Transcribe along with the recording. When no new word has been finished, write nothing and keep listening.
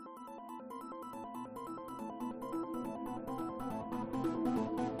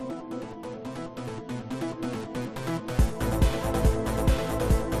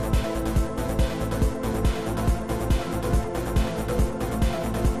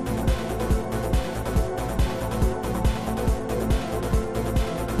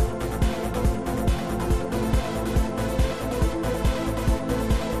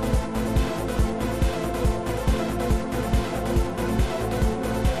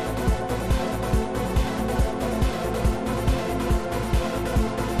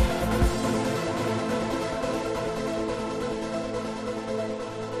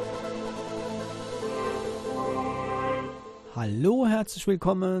herzlich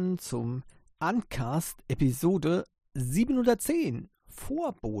willkommen zum AndCast Episode 710,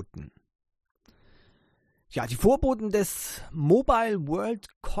 Vorboten. Ja, die Vorboten des Mobile World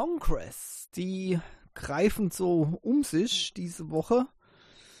Congress, die greifen so um sich diese Woche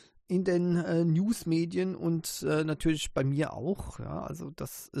in den Newsmedien und natürlich bei mir auch. Ja, also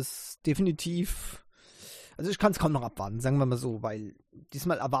das ist definitiv, also ich kann es kaum noch abwarten, sagen wir mal so, weil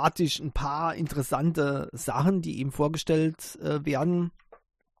diesmal erwarte ich ein paar interessante Sachen, die eben vorgestellt werden.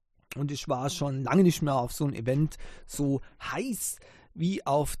 Und ich war schon lange nicht mehr auf so ein Event so heiß wie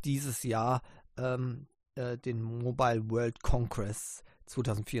auf dieses Jahr den Mobile World Congress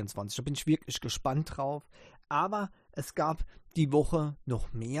 2024. Da bin ich wirklich gespannt drauf. Aber es gab die Woche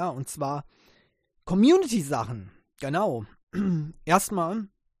noch mehr, und zwar Community-Sachen. Genau. Erstmal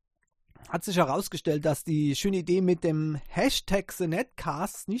hat sich herausgestellt, dass die schöne Idee mit dem Hashtag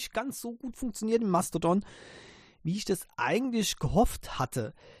AndCast nicht ganz so gut funktioniert im Mastodon, wie ich das eigentlich gehofft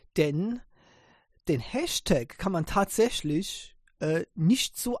hatte. Denn den Hashtag kann man tatsächlich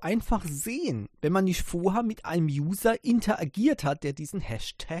nicht so einfach sehen, wenn man nicht vorher mit einem User interagiert hat, der diesen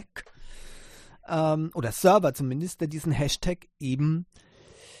Hashtag, oder Server zumindest, der diesen Hashtag eben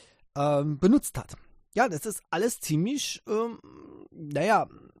benutzt hat. Ja, das ist alles ziemlich,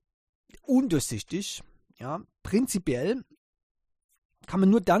 undurchsichtig. Ja, prinzipiell kann man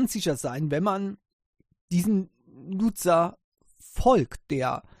nur dann sicher sein, wenn man diesen Nutzer folgt,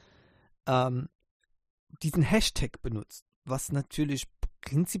 der diesen Hashtag benutzt. Was natürlich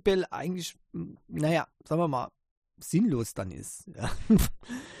prinzipiell eigentlich, sagen wir mal, sinnlos dann ist. Ja.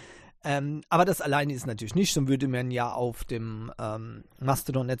 Aber das alleine ist natürlich nicht, sonst würde man ja auf dem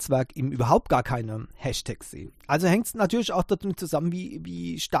Mastodon-Netzwerk eben überhaupt gar keine Hashtags sehen. Also hängt es natürlich auch damit zusammen,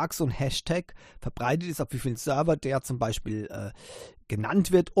 wie stark so ein Hashtag verbreitet ist, auf wie vielen Server der zum Beispiel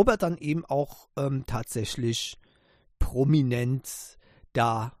genannt wird, ob er dann eben auch tatsächlich prominent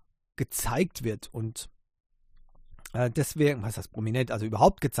da gezeigt wird. Und deswegen, was heißt prominent, also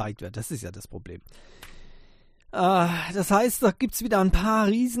überhaupt gezeigt wird, das ist ja das Problem. Das heißt, da gibt es wieder ein paar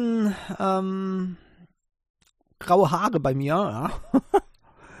riesen graue Haare bei mir, ja.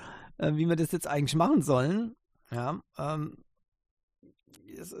 Wie wir das jetzt eigentlich machen sollen. Ja,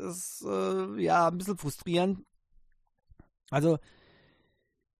 es ist ein bisschen frustrierend. Also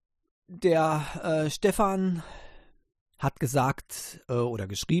der Stefan hat gesagt oder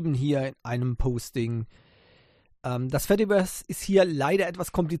geschrieben hier in einem Posting, das Fediverse ist hier leider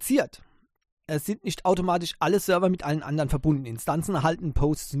etwas kompliziert. Es sind nicht automatisch alle Server mit allen anderen verbunden. Instanzen erhalten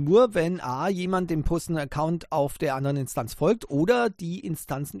Posts nur, wenn jemand dem postenden Account auf der anderen Instanz folgt oder die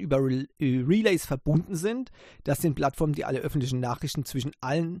Instanzen über Relays verbunden sind. Das sind Plattformen, die alle öffentlichen Nachrichten zwischen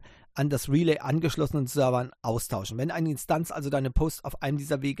allen an das Relay angeschlossenen Servern austauschen. Wenn eine Instanz also deine Posts auf einem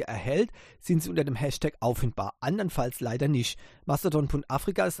dieser Wege erhält, sind sie unter dem Hashtag auffindbar. Andernfalls leider nicht.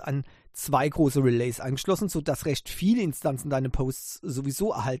 Mastodon.Afrika ist an 2 große Relays angeschlossen, sodass recht viele Instanzen deine Posts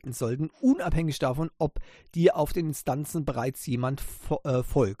sowieso erhalten sollten, unabhängig davon, ob dir auf den Instanzen bereits jemand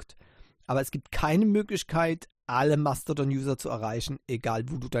folgt. Aber es gibt keine Möglichkeit, alle Mastodon-User zu erreichen, egal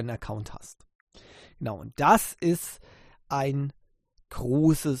wo du deinen Account hast. Genau, und das ist ein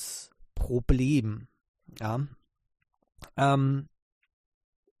großes Problem. Ja.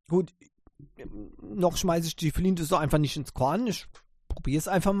 Gut, noch schmeiße ich die Flinte so einfach nicht ins Korn. Ich probiere es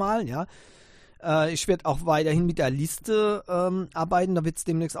einfach mal, ja. Ich werde auch weiterhin mit der Liste arbeiten. Da wird es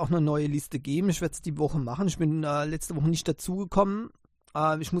demnächst auch eine neue Liste geben. Ich werde es die Woche machen. Ich bin letzte Woche nicht dazugekommen.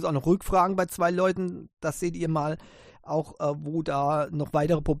 Ich muss auch noch rückfragen bei 2 Leuten. Das seht ihr mal auch, wo da noch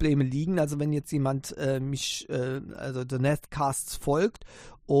weitere Probleme liegen. Also wenn jetzt jemand also den AndCasts folgt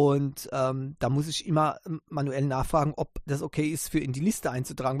und da muss ich immer manuell nachfragen, ob das okay ist, für in die Liste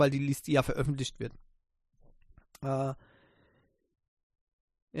einzutragen, weil die Liste ja veröffentlicht wird.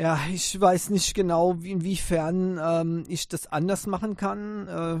 Ja, ich weiß nicht genau, inwiefern ich das anders machen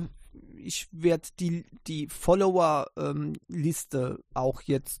kann. Ich werde die Follower-Liste auch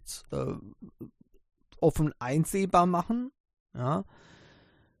jetzt offen einsehbar machen. Ja.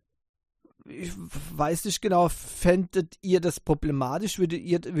 Ich weiß nicht genau, fändet ihr das problematisch?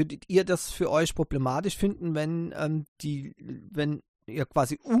 Würdet ihr das für euch problematisch finden, wenn ihr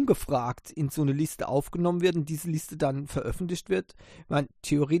quasi ungefragt in so eine Liste aufgenommen wird und diese Liste dann veröffentlicht wird? Ich meine,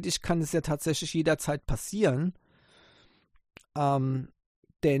 theoretisch kann es ja tatsächlich jederzeit passieren. Denn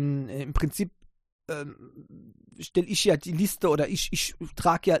im Prinzip stelle ich ja die Liste oder ich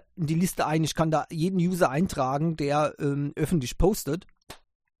trage ja die Liste ein. Ich kann da jeden User eintragen, der öffentlich postet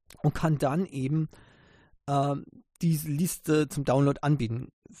und kann dann eben diese Liste zum Download anbieten.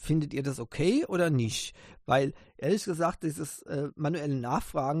 Findet ihr das okay oder nicht? Weil, ehrlich gesagt, dieses manuelle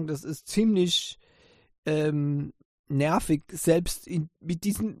Nachfragen, das ist ziemlich nervig, selbst mit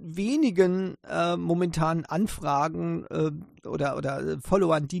diesen wenigen momentanen Anfragen oder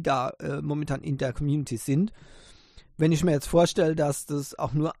Followern, die da momentan in der Community sind. Wenn ich mir jetzt vorstelle, dass das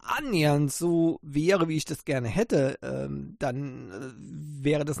auch nur annähernd so wäre, wie ich das gerne hätte, dann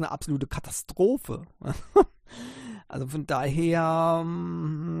wäre das eine absolute Katastrophe. Also von daher,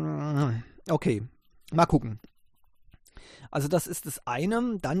 okay, mal gucken. Also das ist das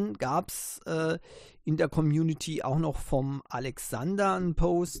eine. Dann gab es in der Community auch noch vom Alexander einen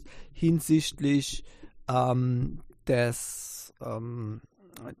Post hinsichtlich des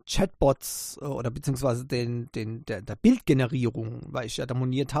Chatbots oder beziehungsweise der Bildgenerierung, weil ich ja da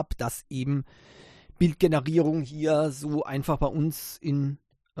moniert habe, dass eben Bildgenerierung hier so einfach bei uns in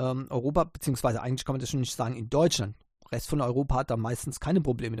Europa, beziehungsweise eigentlich kann man das schon nicht sagen, in Deutschland. Der Rest von Europa hat da meistens keine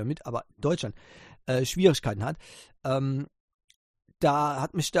Probleme damit, aber Deutschland Schwierigkeiten hat. Da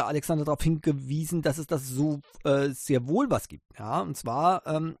hat mich der Alexander darauf hingewiesen, dass es das so sehr wohl was gibt. Ja, und zwar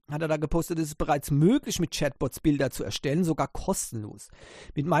hat er da gepostet, es ist bereits möglich, mit Chatbots Bilder zu erstellen, sogar kostenlos.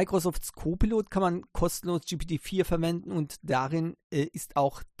 Mit Microsofts Copilot kann man kostenlos GPT-4 verwenden und darin ist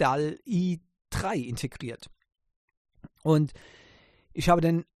auch DALL-E 3 integriert. Und ich habe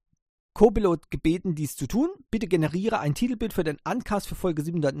den Copilot gebeten, dies zu tun. Bitte generiere ein Titelbild für den AndCast für Folge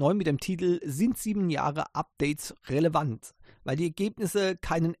 709 mit dem Titel „Sind 7 Jahre Updates relevant?“ Weil die Ergebnisse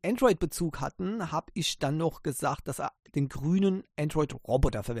keinen Android-Bezug hatten, habe ich dann noch gesagt, dass er den grünen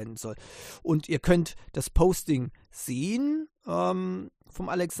Android-Roboter verwenden soll. Und ihr könnt das Posting sehen vom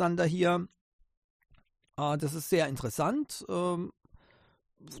Alexander hier. Das ist sehr interessant.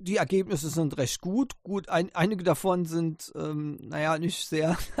 Die Ergebnisse sind recht gut. Einige davon sind, nicht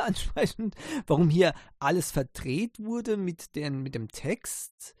sehr ansprechend. Warum hier alles verdreht wurde mit dem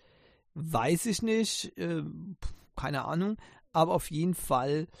Text, weiß ich nicht. Keine Ahnung. Aber auf jeden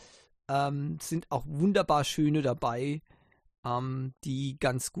Fall sind auch wunderbar schöne dabei, die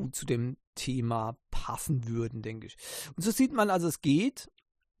ganz gut zu dem Thema passen würden, denke ich. Und so sieht man also, es geht.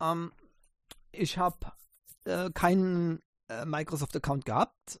 Ich habe keinen Microsoft-Account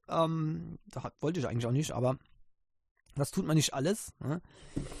gehabt. Wollte ich eigentlich auch nicht, aber das tut man nicht alles. Ne?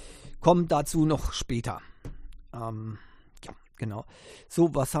 Kommt dazu noch später. Ja, genau.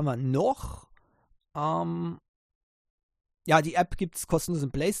 So, was haben wir noch? Ja, die App gibt es kostenlos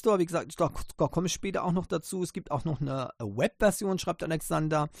im Play Store. Wie gesagt, da komme ich später auch noch dazu. Es gibt auch noch eine Web-Version, schreibt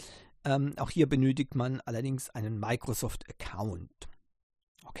Alexander. Auch hier benötigt man allerdings einen Microsoft-Account.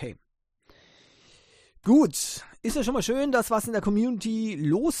 Okay. Gut, ist ja schon mal schön, dass was in der Community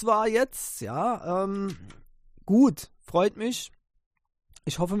los war jetzt, ja, gut, freut mich.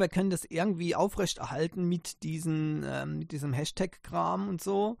 Ich hoffe, wir können das irgendwie aufrechterhalten mit diesem Hashtag-Kram und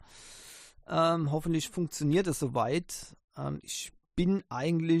so. Hoffentlich funktioniert es soweit. Ich bin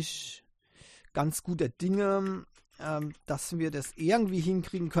eigentlich ganz guter Dinge, dass wir das irgendwie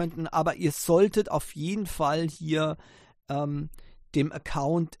hinkriegen könnten, aber ihr solltet auf jeden Fall hier dem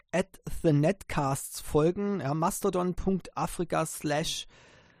Account @thenetcasts folgen, ja,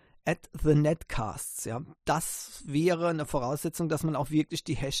 mastodon.africa/@thenetcasts, ja, das wäre eine Voraussetzung, dass man auch wirklich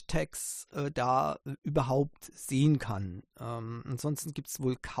die Hashtags da überhaupt sehen kann. Ansonsten gibt es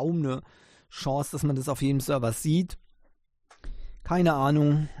wohl kaum eine Chance, dass man das auf jedem Server sieht. Keine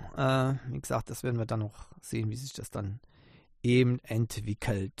Ahnung, wie gesagt, das werden wir dann noch sehen, wie sich das dann eben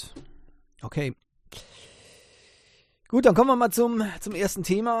entwickelt. Okay. Gut, dann kommen wir mal zum ersten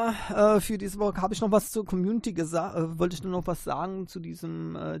Thema für diese Woche. Habe ich noch was zur Community gesagt? Wollte ich nur noch was sagen zu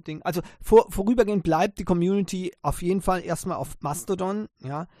diesem Ding? Also vorübergehend bleibt die Community auf jeden Fall erstmal auf Mastodon.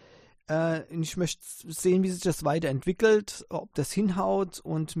 Ja, ich möchte sehen, wie sich das weiterentwickelt, ob das hinhaut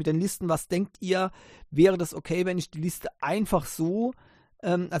und mit den Listen, was denkt ihr? Wäre das okay, wenn ich die Liste einfach so,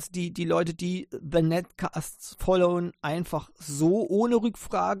 also die Leute, die The Netcasts followen, einfach so ohne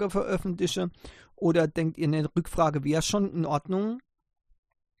Rückfrage veröffentliche? Oder denkt ihr, eine Rückfrage wäre schon in Ordnung?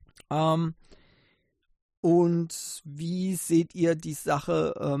 Und wie seht ihr die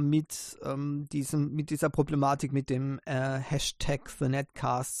Sache mit dieser Problematik mit dem Hashtag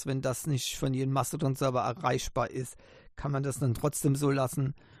TheNetcasts, wenn das nicht von jedem Mastodon-Server erreichbar ist? Kann man das dann trotzdem so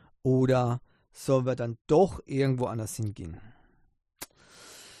lassen? Oder sollen wir dann doch irgendwo anders hingehen?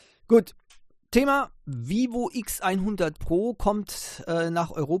 Gut. Thema Vivo X100 Pro kommt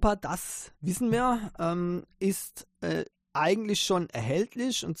nach Europa, das wissen wir, ist eigentlich schon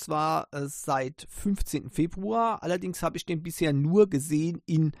erhältlich und zwar seit 15. Februar. Allerdings habe ich den bisher nur gesehen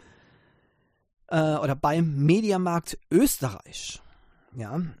oder beim Mediamarkt Österreich.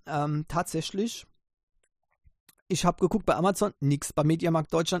 Ja, tatsächlich. Ich habe geguckt bei Amazon, nix, bei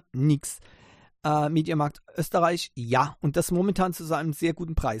Mediamarkt Deutschland, nix. Mediamarkt Österreich, ja. Und das momentan zu seinem sehr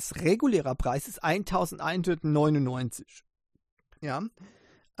guten Preis. Regulärer Preis ist 1.199. Ja.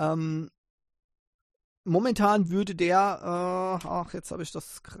 Momentan würde der, jetzt habe ich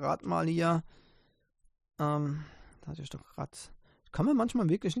das gerade mal hier. Da hatte ich doch gerade. Kann man manchmal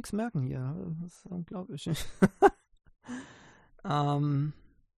wirklich nichts merken hier. Das ist unglaublich.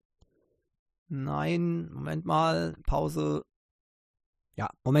 Nein, Moment mal, Pause. Ja,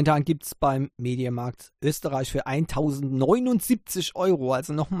 momentan gibt es beim Mediamarkt Österreich für 1.079 Euro,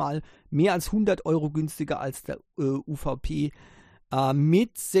 also nochmal mehr als 100 Euro günstiger als der UVP,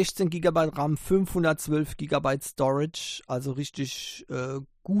 mit 16 GB RAM, 512 GB Storage, also richtig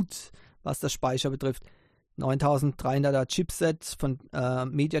gut, was das Speicher betrifft. 9300er Chipset von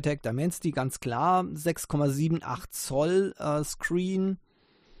MediaTek Dimensity, ganz klar, 6,78 Zoll Screen.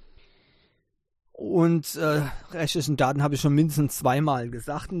 Und rechtlichen Daten habe ich schon mindestens zweimal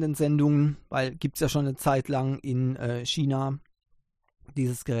gesagt in den Sendungen, weil gibt es ja schon eine Zeit lang in China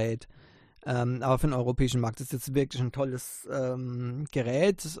dieses Gerät. Aber für den europäischen Markt ist jetzt wirklich ein tolles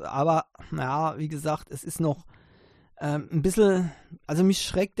Gerät. Aber ja, wie gesagt, es ist noch ein bisschen, also mich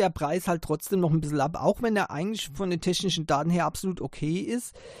schreckt der Preis halt trotzdem noch ein bisschen ab, auch wenn er eigentlich von den technischen Daten her absolut okay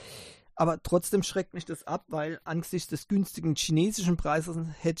ist. Aber trotzdem schreckt mich das ab, weil angesichts des günstigen chinesischen Preises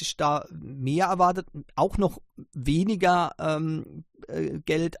hätte ich da mehr erwartet. Auch noch weniger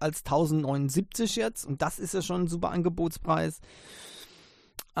Geld als 1079 jetzt. Und das ist ja schon ein super Angebotspreis.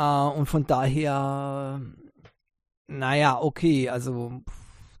 Und von daher, naja, okay. Also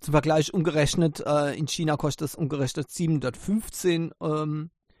zum Vergleich umgerechnet, in China kostet das umgerechnet 715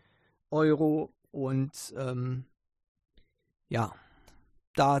 Euro. Und ja.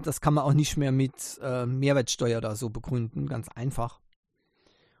 Das kann man auch nicht mehr mit Mehrwertsteuer oder so begründen, ganz einfach.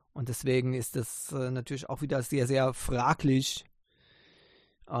 Und deswegen ist das natürlich auch wieder sehr, sehr fraglich.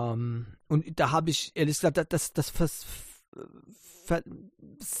 Und da habe ich, ehrlich gesagt, das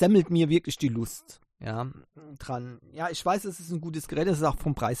versemmelt mir wirklich die Lust. Ja, dran. Ja, ich weiß, es ist ein gutes Gerät, es ist auch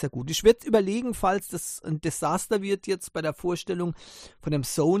vom Preis her gut. Ich werde überlegen, falls das ein Desaster wird jetzt bei der Vorstellung von dem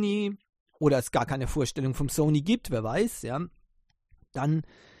Sony, oder es gar keine Vorstellung vom Sony gibt, wer weiß, ja. Dann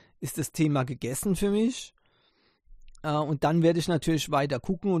ist das Thema gegessen für mich. Und dann werde ich natürlich weiter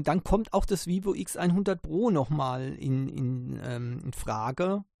gucken. Und dann kommt auch das Vivo X100 Pro nochmal in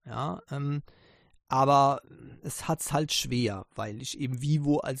Frage. Ja, aber es hat es halt schwer, weil ich eben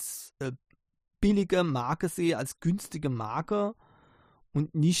Vivo als billige Marke sehe, als günstige Marke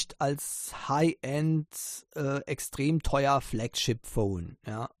und nicht als High-End, extrem teuer Flagship-Phone.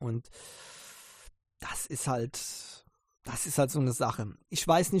 Ja, und das ist halt so eine Sache. Ich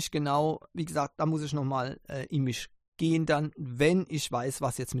weiß nicht genau, wie gesagt, da muss ich nochmal in mich gehen dann, wenn ich weiß,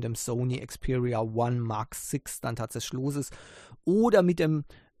 was jetzt mit dem Sony Xperia One Mark VI dann tatsächlich los ist. Oder mit dem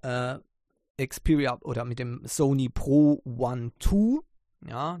Xperia oder mit dem Sony Pro One 2,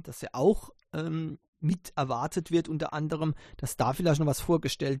 ja, das ja auch mit erwartet wird unter anderem, dass da vielleicht noch was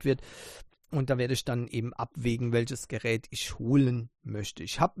vorgestellt wird. Und da werde ich dann eben abwägen, welches Gerät ich holen möchte.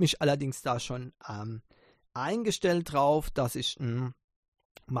 Ich habe mich allerdings da schon eingestellt drauf, dass ich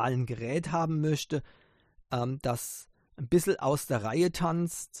mal ein Gerät haben möchte, das ein bisschen aus der Reihe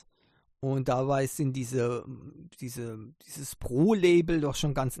tanzt. Und dabei sind dieses Pro-Label doch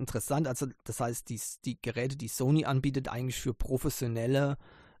schon ganz interessant. Also das heißt, die Geräte, die Sony anbietet, eigentlich für professionelle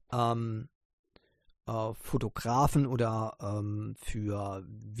Fotografen oder für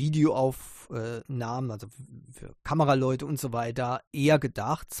Videoaufnahmen, also für Kameraleute und so weiter, eher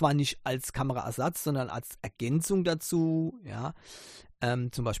gedacht. Zwar nicht als Kameraersatz, sondern als Ergänzung dazu. Ja,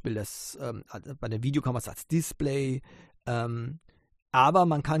 zum Beispiel bei den Videokameras als Display. Aber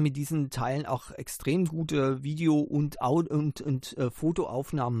man kann mit diesen Teilen auch extrem gute Video- und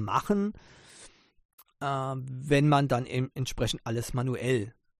Fotoaufnahmen machen, wenn man dann entsprechend alles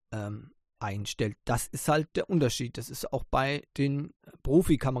manuell einstellt. Das ist halt der Unterschied. Das ist auch bei den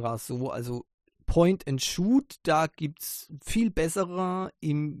Profikameras so. Also Point and Shoot, da gibt es viel bessere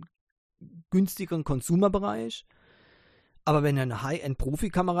im günstigeren Consumer-Bereich. Aber wenn ihr eine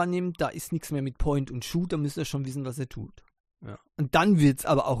High-End-Profikamera nimmt, da ist nichts mehr mit Point und Shoot, da müsst ihr schon wissen, was ihr tut. Ja. Und dann wird es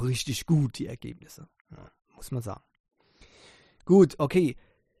aber auch richtig gut, die Ergebnisse. Ja, muss man sagen. Gut, okay.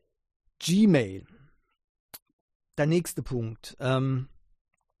 Gmail. Der nächste Punkt.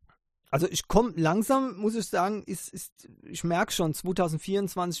 Also ich komme langsam, muss ich sagen, ich merke schon,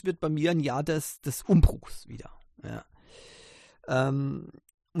 2024 wird bei mir ein Jahr des Umbruchs wieder. Ja.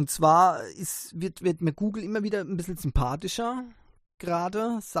 Und zwar wird mir Google immer wieder ein bisschen sympathischer,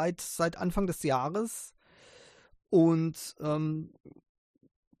 gerade seit Anfang des Jahres. Und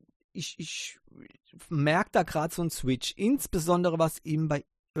ich merke da gerade so einen Switch, insbesondere was eben bei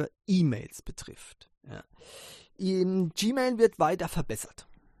E-Mails betrifft. Ja. Gmail wird weiter verbessert.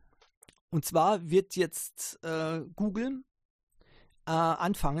 Und zwar wird jetzt Google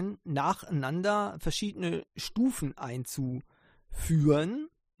anfangen, nacheinander verschiedene Stufen einzuführen.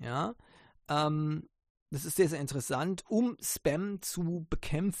 Ja. Das ist sehr, sehr interessant, um Spam zu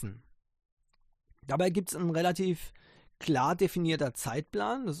bekämpfen. Dabei gibt es einen relativ klar definierter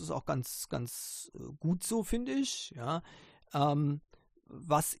Zeitplan. Das ist auch ganz, ganz gut so, finde ich. Ja.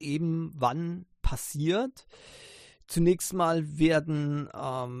 Was eben wann passiert. Zunächst mal werden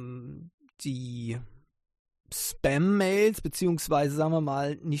die Spam-Mails, beziehungsweise sagen wir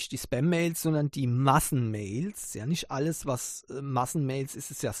mal nicht die Spam-Mails, sondern die Massenmails. Ja, nicht alles, was Massenmails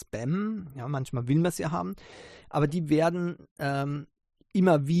ist ja Spam. Ja, manchmal will man es ja haben. Aber die werden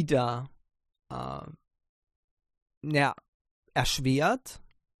immer wieder erschwert.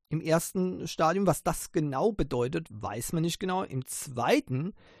 Im ersten Stadium, was das genau bedeutet, weiß man nicht genau. Im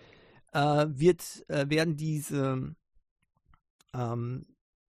zweiten werden diese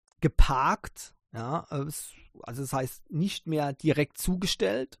geparkt, ja, also das heißt nicht mehr direkt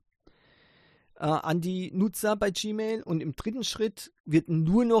zugestellt an die Nutzer bei Gmail, und im dritten Schritt wird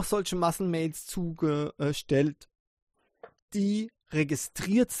nur noch solche Massenmails zugestellt, die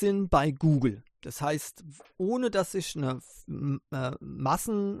registriert sind bei Google. Das heißt, ohne dass sich eine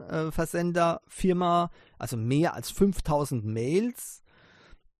Massenversenderfirma, also mehr als 5000 Mails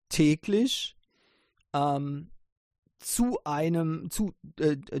täglich zu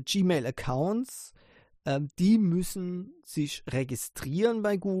Gmail-Accounts, die müssen sich registrieren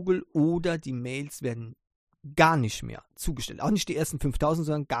bei Google, oder die Mails werden gar nicht mehr zugestellt. Auch nicht die ersten 5000,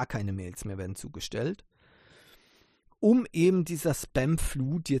 sondern gar keine Mails mehr werden zugestellt, um eben dieser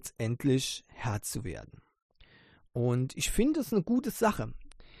Spam-Flut jetzt endlich Herr zu werden. Und ich finde das eine gute Sache.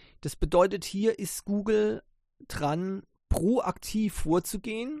 Das bedeutet, hier ist Google dran, proaktiv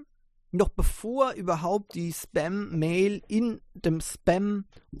vorzugehen. Noch bevor überhaupt die Spam-Mail in dem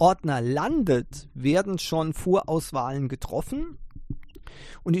Spam-Ordner landet, werden schon Vorauswahlen getroffen.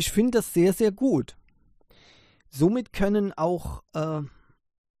 Und ich finde das sehr, sehr gut. Somit können auch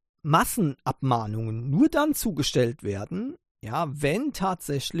Massenabmahnungen nur dann zugestellt werden, ja, wenn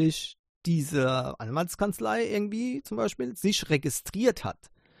tatsächlich diese Anwaltskanzlei irgendwie zum Beispiel sich registriert hat.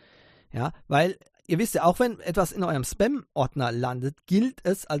 Ja, weil ihr wisst ja, auch wenn etwas in eurem Spam-Ordner landet, gilt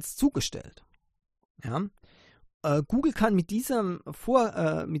es als zugestellt. Ja? Google kann mit dieser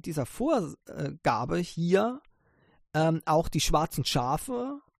Vorgabe hier auch die schwarzen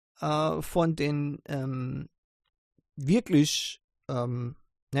Schafe von den wirklich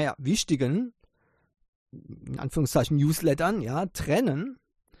wichtigen, in Anführungszeichen, Newslettern, ja, trennen,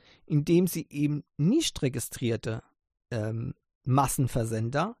 indem sie eben nicht registrierte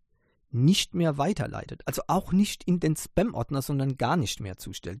Massenversender nicht mehr weiterleitet. Also auch nicht in den Spam-Ordner, sondern gar nicht mehr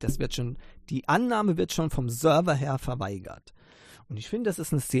zustellt. Die Annahme wird schon vom Server her verweigert. Und ich finde, das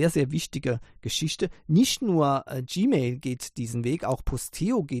ist eine sehr, sehr wichtige Geschichte. Nicht nur Gmail geht diesen Weg, auch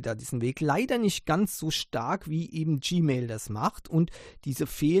Posteo geht da diesen Weg. Leider nicht ganz so stark, wie eben Gmail das macht. Und diese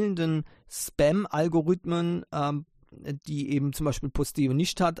fehlenden Spam-Algorithmen, die eben zum Beispiel Posteo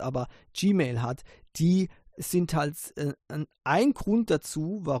nicht hat, aber Gmail hat, die sind halt ein Grund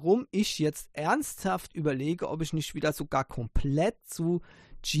dazu, warum ich jetzt ernsthaft überlege, ob ich nicht wieder sogar komplett zu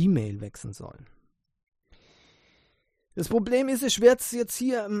Gmail wechseln soll. Das Problem ist, ich werde es jetzt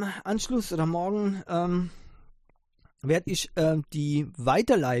hier im Anschluss oder morgen werde ich die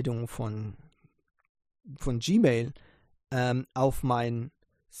Weiterleitung von Gmail auf mein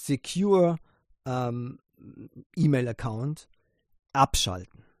Secure E-Mail-Account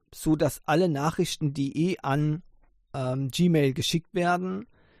abschalten, so dass alle Nachrichten, die an Gmail geschickt werden,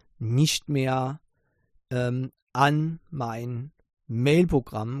 nicht mehr an mein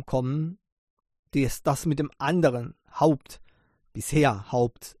Mailprogramm kommen, das mit dem anderen bisher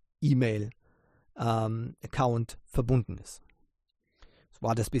Haupt-E-Mail-Account verbunden ist. So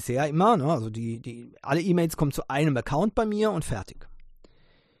war das bisher immer, ne? Also alle E-Mails kommen zu einem Account bei mir und fertig.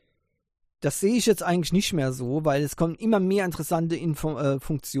 Das sehe ich jetzt eigentlich nicht mehr so, weil es kommen immer mehr interessante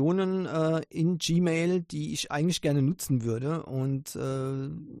Funktionen in Gmail, die ich eigentlich gerne nutzen würde. Und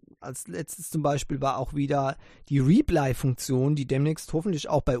als letztes zum Beispiel war auch wieder die Reply-Funktion, die demnächst hoffentlich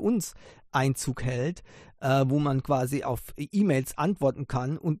auch bei uns Einzug hält, wo man quasi auf E-Mails antworten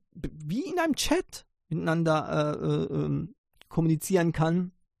kann und wie in einem Chat miteinander kommunizieren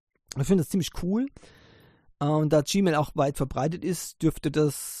kann. Ich finde das ziemlich cool. Und da Gmail auch weit verbreitet ist, dürfte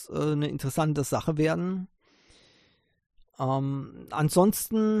das eine interessante Sache werden.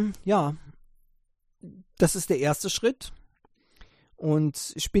 Ansonsten, ja, das ist der erste Schritt.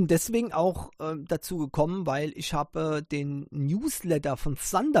 Und ich bin deswegen auch dazu gekommen, weil ich habe den Newsletter von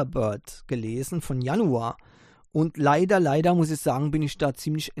Thunderbird gelesen von Januar. Und leider muss ich sagen, bin ich da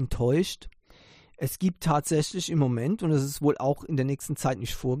ziemlich enttäuscht. Es gibt tatsächlich im Moment, und das ist wohl auch in der nächsten Zeit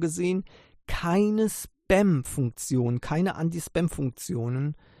nicht vorgesehen, keine Spam-Funktion, keine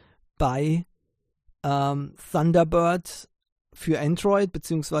Anti-Spam-Funktionen bei Thunderbird für Android,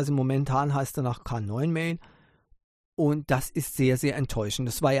 beziehungsweise momentan heißt er nach K9 Mail. Und das ist sehr, sehr enttäuschend.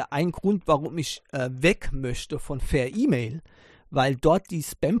 Das war ja ein Grund, warum ich weg möchte von Fair E-Mail, weil dort die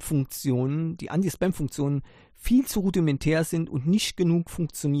Spam-Funktionen, die Anti-Spam-Funktionen viel zu rudimentär sind und nicht genug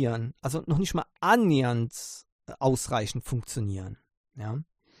funktionieren. Also noch nicht mal annähernd ausreichend funktionieren. Ja.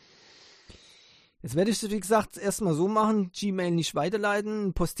 Jetzt werde ich es, wie gesagt, erstmal so machen, Gmail nicht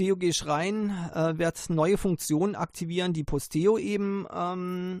weiterleiten, Posteo gehe ich rein, werde neue Funktionen aktivieren, die Posteo eben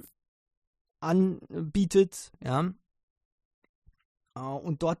anbietet, ja.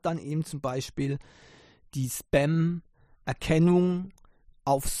 Und dort dann eben zum Beispiel die Spam-Erkennung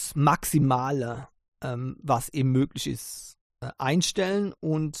aufs Maximale, was eben möglich ist, einstellen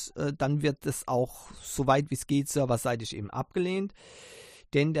und dann wird es auch, soweit wie es geht, serverseitig eben abgelehnt.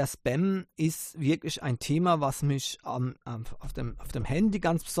 Denn der Spam ist wirklich ein Thema, was mich auf dem Handy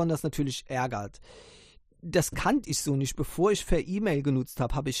ganz besonders natürlich ärgert. Das kannte ich so nicht. Bevor ich per E-Mail genutzt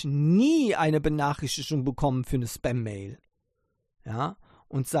habe, habe ich nie eine Benachrichtigung bekommen für eine Spam-Mail. Ja,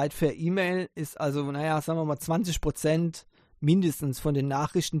 und seit per E-Mail ist also, sagen wir mal 20% mindestens von den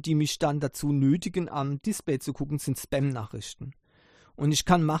Nachrichten, die mich dann dazu nötigen, am Display zu gucken, sind Spam-Nachrichten. Und ich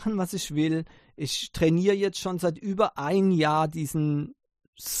kann machen, was ich will. Ich trainiere jetzt schon seit über ein Jahr diesen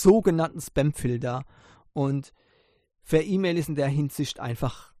sogenannten Spam-Filter und per E-Mail ist in der Hinsicht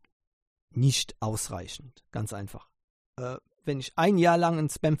einfach nicht ausreichend. Ganz einfach. Wenn ich ein Jahr lang einen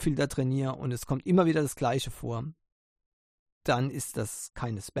Spam-Filter trainiere und es kommt immer wieder das Gleiche vor, dann ist das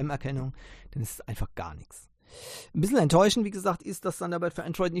keine Spam-Erkennung, dann ist es einfach gar nichts. Ein bisschen enttäuschend, wie gesagt, ist, dass Thunderbird für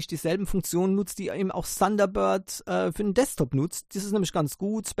Android nicht dieselben Funktionen nutzt, die eben auch Thunderbird für den Desktop nutzt. Das ist nämlich ganz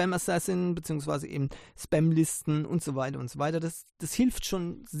gut, Spam Assassin, beziehungsweise eben Spam-Listen und so weiter und so weiter. Das hilft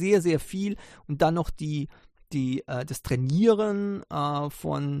schon sehr, sehr viel. Und dann noch das Trainieren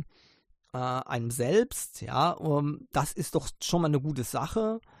von einem selbst, ja, das ist doch schon mal eine gute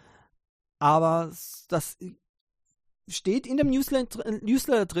Sache. Aber das steht in dem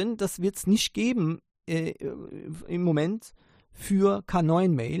Newsletter drin, das wird es nicht geben im Moment für K9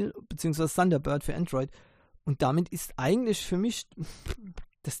 Mail beziehungsweise Thunderbird für Android. Und damit ist eigentlich für mich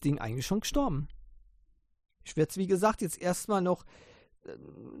das Ding eigentlich schon gestorben. Ich werde es, wie gesagt, jetzt erstmal noch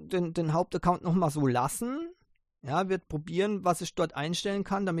den Hauptaccount nochmal so lassen. Ja, wird probieren, was ich dort einstellen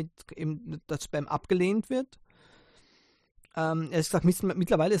kann, damit eben das Spam abgelehnt wird. Ehrlich gesagt,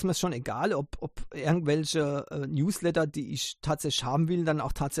 mittlerweile ist mir es schon egal, ob irgendwelche Newsletter, die ich tatsächlich haben will, dann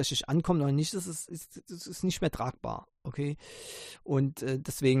auch tatsächlich ankommen oder nicht. Das ist nicht mehr tragbar, okay? Und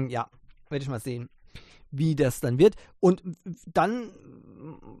deswegen, ja, werde ich mal sehen, wie das dann wird. Und dann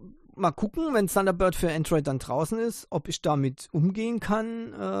mal gucken, wenn Thunderbird für Android dann draußen ist, ob ich damit umgehen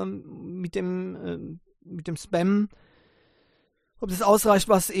kann, mit dem Spam. Ob das ausreicht,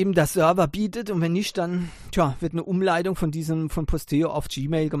 was eben der Server bietet, und wenn nicht, dann wird eine Umleitung von Posteo auf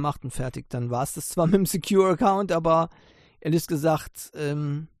Gmail gemacht und fertig. Dann war es das zwar mit dem Secure-Account, aber ehrlich gesagt,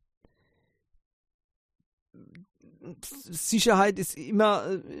 Sicherheit ist immer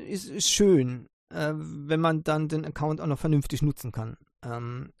ist schön, wenn man dann den Account auch noch vernünftig nutzen kann.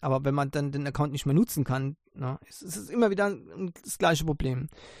 Aber wenn man dann den Account nicht mehr nutzen kann, ist es immer wieder das gleiche Problem.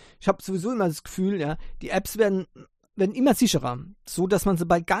 Ich habe sowieso immer das Gefühl, ja, die Apps werden immer sicherer, so dass man sie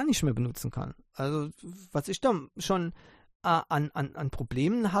bald gar nicht mehr benutzen kann. Also was ich da schon an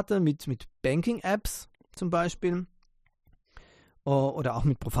Problemen hatte mit Banking-Apps zum Beispiel oder auch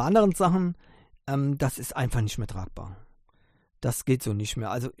mit profaneren Sachen, das ist einfach nicht mehr tragbar. Das geht so nicht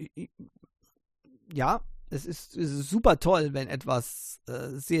mehr. Also ja, es ist super toll, wenn etwas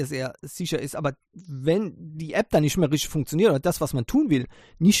sehr, sehr sicher ist, aber wenn die App dann nicht mehr richtig funktioniert oder das, was man tun will,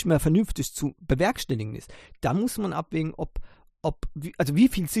 nicht mehr vernünftig zu bewerkstelligen ist, da muss man abwägen, wie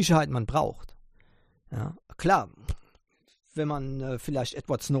viel Sicherheit man braucht. Ja, klar, wenn man vielleicht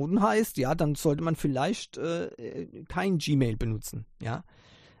Edward Snowden heißt, ja, dann sollte man vielleicht kein Gmail benutzen, ja.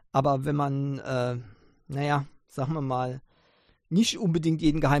 Aber wenn man, sagen wir mal, nicht unbedingt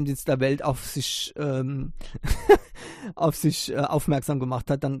jeden Geheimdienst der Welt auf sich aufmerksam gemacht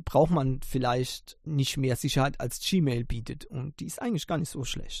hat, dann braucht man vielleicht nicht mehr Sicherheit als Gmail bietet. Und die ist eigentlich gar nicht so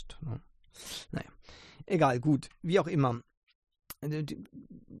schlecht. Ne? Naja, egal, gut, wie auch immer.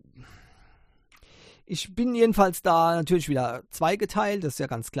 Ich bin jedenfalls da natürlich wieder zweigeteilt, das ist ja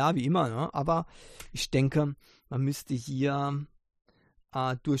ganz klar, wie immer, ne? Aber ich denke, man müsste hier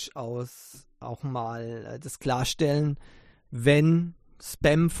durchaus auch mal das klarstellen, wenn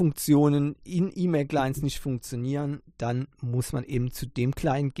Spam-Funktionen in E-Mail-Clients nicht funktionieren, dann muss man eben zu dem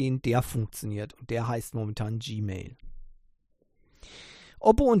Client gehen, der funktioniert. Und der heißt momentan Gmail.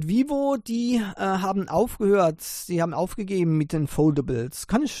 Oppo und Vivo, die haben aufgegeben mit den Foldables.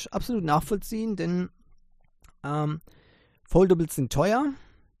 Kann ich absolut nachvollziehen, denn Foldables sind teuer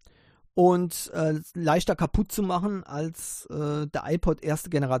und leichter kaputt zu machen als der iPod erste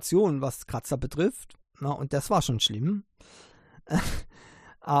Generation, was Kratzer betrifft. Na, und das war schon schlimm.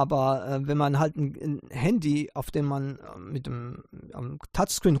 Aber wenn man halt ein Handy, auf dem man mit dem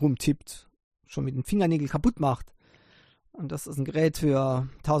Touchscreen rumtippt, schon mit den Fingernägeln kaputt macht, und das ist ein Gerät für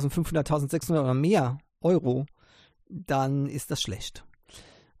 1500, 1600 oder mehr Euro, dann ist das schlecht.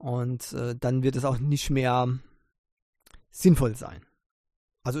 Und dann wird es auch nicht mehr sinnvoll sein.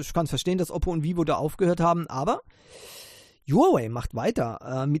 Also ich kann es verstehen, dass Oppo und Vivo da aufgehört haben, aber Huawei macht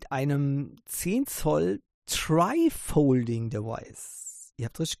weiter mit einem 10 Zoll Tri-Folding-Device. Ihr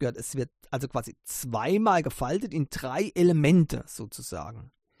habt richtig gehört, es wird also quasi zweimal gefaltet in 3 Elemente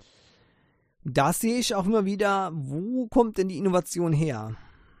sozusagen. Da sehe ich auch immer wieder, wo kommt denn die Innovation her?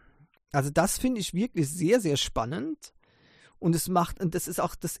 Also das finde ich wirklich sehr, sehr spannend. Und das ist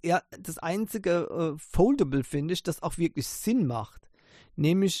auch das einzige Foldable, finde ich, das auch wirklich Sinn macht.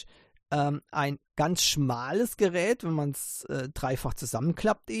 Nämlich ein ganz schmales Gerät, wenn man es dreifach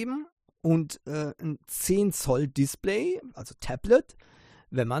zusammenklappt eben. Und ein 10 Zoll Display, also Tablet,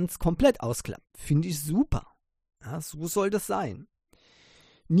 wenn man es komplett ausklappt. Finde ich super. Ja, so soll das sein.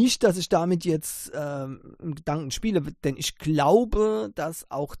 Nicht, dass ich damit jetzt im Gedanken spiele, denn ich glaube, dass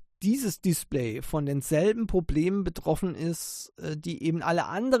auch dieses Display von denselben Problemen betroffen ist, die eben alle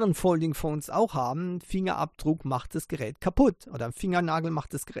anderen Folding Phones auch haben. Fingerabdruck macht das Gerät kaputt oder ein Fingernagel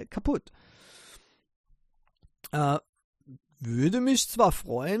macht das Gerät kaputt. Würde mich zwar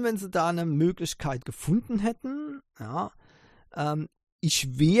freuen, wenn sie da eine Möglichkeit gefunden hätten, ja.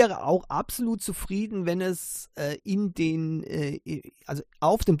 Ich wäre auch absolut zufrieden, wenn es also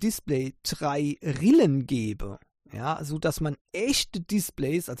auf dem Display 3 Rillen gäbe, ja, so dass man echte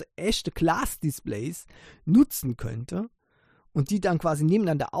Displays, also echte Glas-Displays nutzen könnte und die dann quasi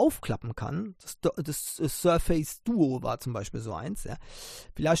nebeneinander aufklappen kann. Das Surface Duo war zum Beispiel so eins, ja.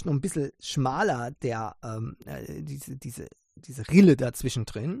 Vielleicht noch ein bisschen schmaler diese Rille dazwischen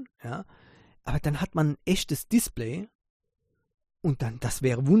drin, ja. Aber dann hat man ein echtes Display. Und dann, das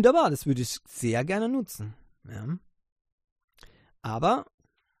wäre wunderbar, das würde ich sehr gerne nutzen. Ja. Aber,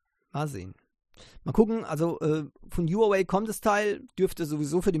 mal sehen. Mal gucken, also von Huawei kommt das Teil, dürfte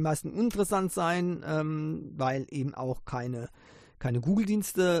sowieso für die meisten uninteressant sein, weil eben auch keine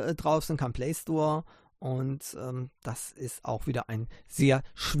Google-Dienste drauf sind, kein Play Store. Und das ist auch wieder ein sehr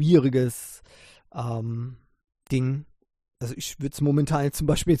schwieriges Ding. Also ich würde es momentan jetzt zum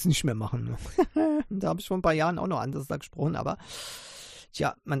Beispiel jetzt nicht mehr machen. Da habe ich vor ein paar Jahren auch noch anders da gesprochen, aber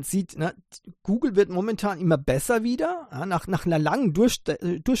tja, man sieht, ne, Google wird momentan immer besser wieder, ja, nach einer langen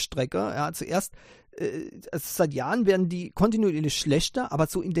Durchstrecke. Ja, zuerst, also seit Jahren werden die kontinuierlich schlechter, aber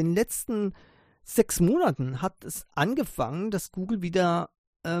so in den letzten 6 Monaten hat es angefangen, dass Google wieder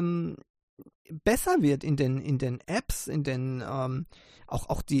besser wird in den Apps, in den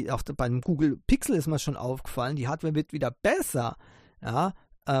auch beim Google Pixel ist mir schon aufgefallen, die Hardware wird wieder besser, ja,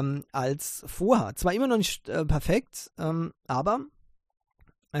 als vorher. Zwar immer noch nicht perfekt, aber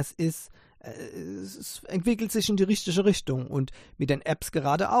es entwickelt sich in die richtige Richtung und mit den Apps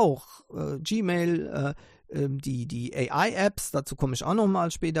gerade auch. Gmail, die AI-Apps, dazu komme ich auch nochmal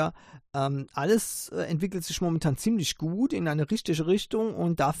später. Alles entwickelt sich momentan ziemlich gut in eine richtige Richtung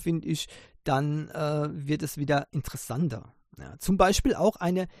und da finde ich, dann wird es wieder interessanter. Ja, zum Beispiel auch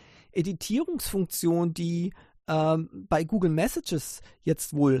eine Editierungsfunktion, die bei Google Messages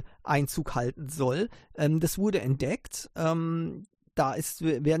jetzt wohl Einzug halten soll. Das wurde entdeckt. Werden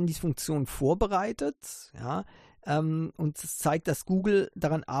die Funktionen vorbereitet, ja, und es zeigt, dass Google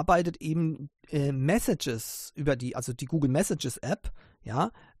daran arbeitet, eben Messages also die Google Messages App,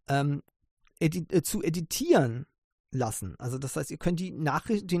 ja, zu editieren lassen. Also das heißt, ihr könnt die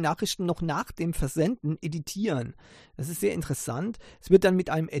Nachrichten noch nach dem Versenden editieren. Das ist sehr interessant. Es wird dann mit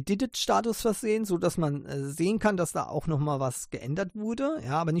einem Edited-Status versehen, sodass man sehen kann, dass da auch nochmal was geändert wurde,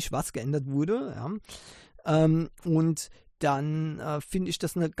 ja, aber nicht was geändert wurde, ja. Und dann finde ich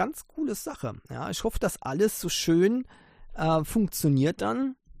das eine ganz coole Sache. Ja, ich hoffe, dass alles so schön funktioniert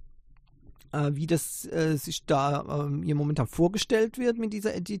dann, wie das sich da hier momentan vorgestellt wird mit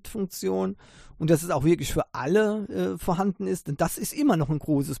dieser Edit-Funktion und dass es auch wirklich für alle vorhanden ist, denn das ist immer noch ein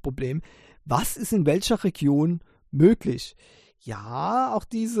großes Problem. Was ist in welcher Region möglich? Ja, auch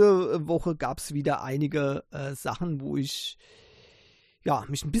diese Woche gab es wieder einige Sachen, wo ich ja,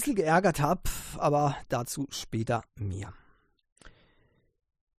 mich ein bisschen geärgert habe, aber dazu später mehr.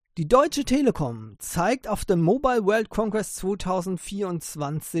 Die Deutsche Telekom zeigt auf dem Mobile World Congress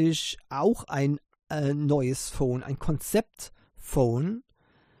 2024 auch ein neues Phone, ein Konzeptphone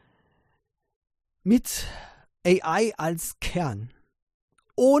mit AI als Kern.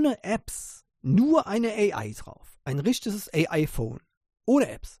 Ohne Apps, nur eine AI drauf. Ein richtiges AI-Phone. Ohne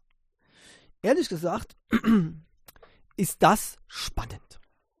Apps. Ehrlich gesagt, ist das spannend.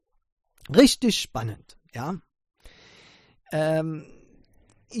 Richtig spannend, ja.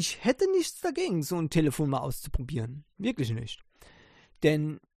 Ich hätte nichts dagegen, so ein Telefon mal auszuprobieren. Wirklich nicht.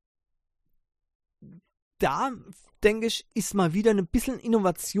 Denn da, denke ich, ist mal wieder ein bisschen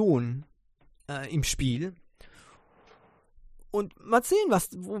Innovation im Spiel. Und mal sehen,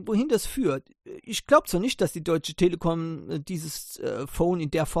 wohin das führt. Ich glaube zwar nicht, dass die Deutsche Telekom dieses Phone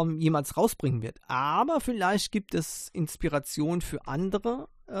in der Form jemals rausbringen wird. Aber vielleicht gibt es Inspiration für andere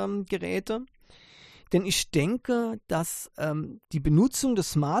Geräte. Denn ich denke, dass die Benutzung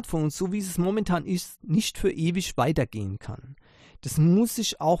des Smartphones, so wie es momentan ist, nicht für ewig weitergehen kann. Das muss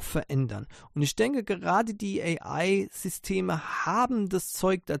sich auch verändern. Und ich denke, gerade die AI-Systeme haben das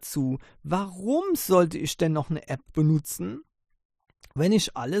Zeug dazu. Warum sollte ich denn noch eine App benutzen, wenn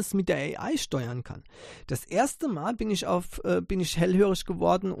ich alles mit der AI steuern kann? Das erste Mal bin ich hellhörig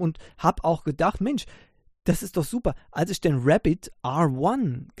geworden und habe auch gedacht, Mensch, das ist doch super. Als ich den Rabbit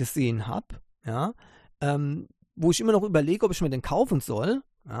R1 gesehen habe, ja, wo ich immer noch überlege, ob ich mir den kaufen soll,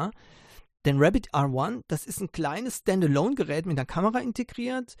 ja, den Rabbit R1, das ist ein kleines Standalone-Gerät mit einer Kamera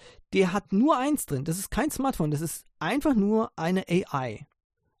integriert, der hat nur eins drin, das ist kein Smartphone, das ist einfach nur eine AI.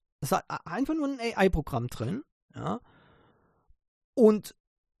 Das hat einfach nur ein AI-Programm drin, ja, und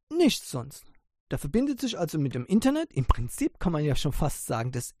nichts sonst. Da verbindet sich also mit dem Internet, im Prinzip kann man ja schon fast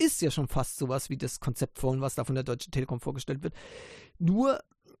sagen, das ist ja schon fast sowas wie das Konzeptphone, was da von der Deutschen Telekom vorgestellt wird, nur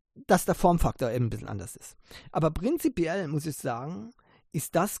dass der Formfaktor eben ein bisschen anders ist. Aber prinzipiell muss ich sagen,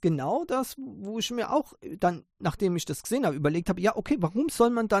 ist das genau das, wo ich mir auch dann, nachdem ich das gesehen habe, überlegt habe, ja okay, warum soll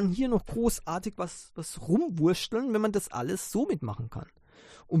man dann hier noch großartig was rumwursteln, wenn man das alles so mitmachen kann?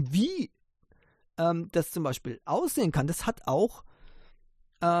 Und wie das zum Beispiel aussehen kann, das hat auch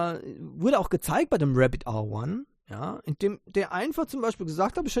wurde auch gezeigt bei dem Rabbit R1, ja, indem der einfach zum Beispiel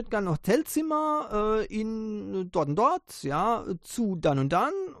gesagt hat, ich hätte gerne ein Hotelzimmer in dort und dort, ja, zu dann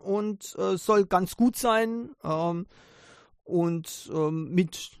und soll ganz gut sein und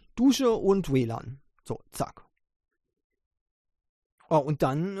mit Dusche und WLAN. So, zack. Oh, und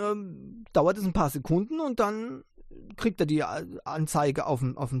dann dauert es ein paar Sekunden und dann kriegt er die Anzeige auf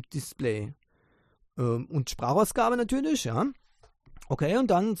dem Display. Und Sprachausgabe natürlich, ja. Okay,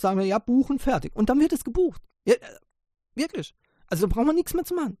 und dann sagen wir, ja, buchen, fertig. Und dann wird es gebucht. Ja, wirklich. Also da braucht man nichts mehr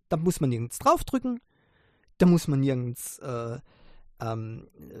zu machen. Da muss man nirgends draufdrücken. Da muss man nirgends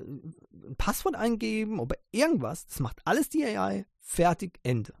ein Passwort eingeben oder irgendwas. Das macht alles die AI. Fertig,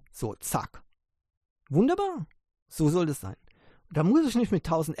 Ende. So, zack. Wunderbar. So soll das sein. Da muss ich nicht mit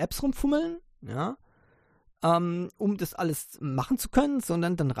 1000 Apps rumfummeln, ja, um das alles machen zu können,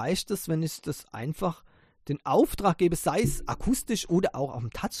 sondern dann reicht es, wenn ich das einfach den Auftrag gebe, sei es akustisch oder auch auf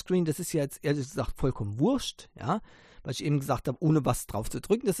dem Touchscreen. Das ist ja jetzt ehrlich gesagt vollkommen wurscht, ja, weil ich eben gesagt habe, ohne was drauf zu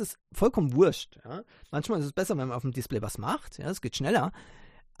drücken, das ist vollkommen wurscht, ja. Manchmal ist es besser, wenn man auf dem Display was macht, ja, es geht schneller,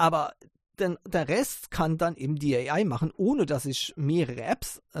 aber der Rest kann dann eben die AI machen, ohne dass ich mehrere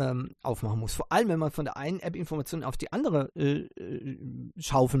Apps aufmachen muss. Vor allem, wenn man von der einen App Informationen auf die andere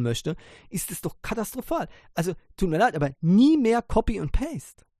schaufeln möchte, ist es doch katastrophal. Also, tut mir leid, aber nie mehr Copy und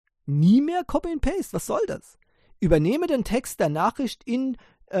Paste. Nie mehr Copy and Paste. Was soll das? Übernehme den Text der Nachricht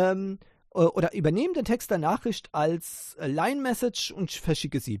übernehme den Text der Nachricht als Line-Message und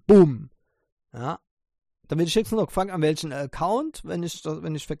verschicke sie. Boom. Ja. Dann werde ich jetzt nur noch gefragt, an welchen Account, wenn ich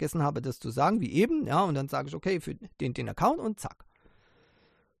vergessen habe, das zu sagen, wie eben, ja, und dann sage ich, okay, für den Account und zack.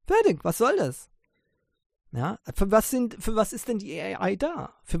 Fertig, was soll das? Ja, für was ist denn die AI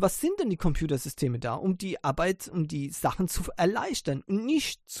da? Für was sind denn die Computersysteme da? Um die Arbeit, um die Sachen zu erleichtern und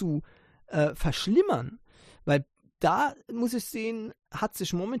nicht zu verschlimmern. Weil da, muss ich sehen, hat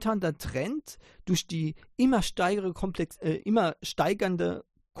sich momentan der Trend durch die immer steigernde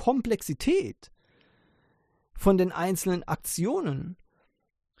Komplexität von den einzelnen Aktionen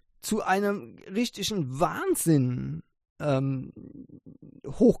zu einem richtigen Wahnsinn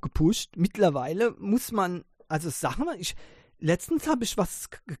hochgepusht. Mittlerweile muss man, also Sachen, letztens habe ich was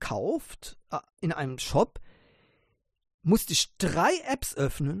gekauft in einem Shop, musste ich 3 Apps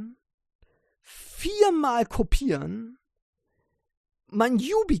öffnen, 4-mal kopieren, mein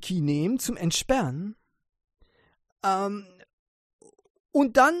YubiKey nehmen zum Entsperren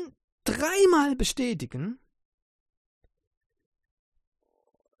und dann 3-mal bestätigen.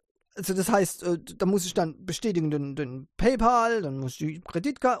 Also das heißt, da muss ich dann bestätigen den PayPal, dann muss ich die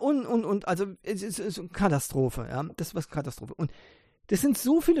Kreditkarte und. Also es ist eine Katastrophe, ja. Das ist was Katastrophe. Und das sind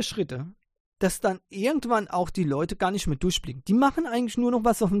so viele Schritte, dass dann irgendwann auch die Leute gar nicht mehr durchblicken. Die machen eigentlich nur noch,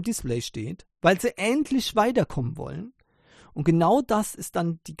 was auf dem Display steht, weil sie endlich weiterkommen wollen. Und genau das ist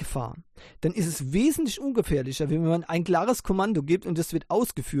dann die Gefahr. Dann ist es wesentlich ungefährlicher, wenn man ein klares Kommando gibt und das wird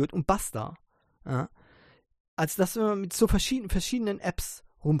ausgeführt und basta. Ja? Als dass man mit so verschiedenen Apps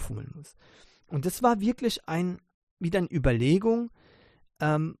rumfummeln muss. Und das war wirklich wieder eine Überlegung,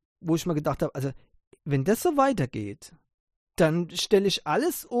 wo ich mir gedacht habe, also wenn das so weitergeht, dann stelle ich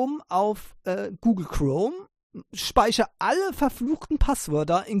alles um auf Google Chrome, speichere alle verfluchten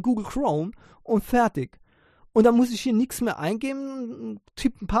Passwörter in Google Chrome und fertig. Und dann muss ich hier nichts mehr eingeben,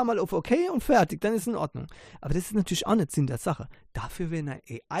 tippe ein paar Mal auf OK und fertig, dann ist es in Ordnung. Aber das ist natürlich auch nicht Sinn der Sache. Dafür wäre eine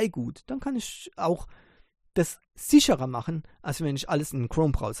AI gut. Dann kann ich auch das sicherer machen, als wenn ich alles in den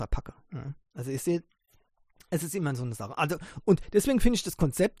Chrome-Browser packe. Ja. Also ihr seht, es ist immer so eine Sache. Also, und deswegen finde ich das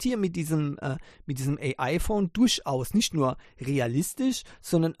Konzept hier mit diesem AI-Phone durchaus nicht nur realistisch,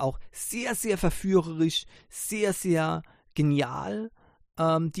 sondern auch sehr, sehr verführerisch, sehr, sehr genial,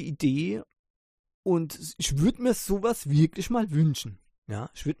 die Idee. Und ich würde mir sowas wirklich mal wünschen. Ja,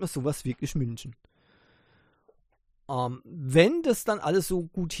 ich würde mir sowas wirklich wünschen. Wenn das dann alles so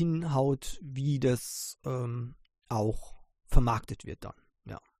gut hinhaut, wie das auch vermarktet wird dann.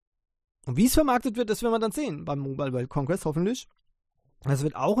 Ja. Und wie es vermarktet wird, das werden wir dann sehen beim Mobile World Congress hoffentlich. Das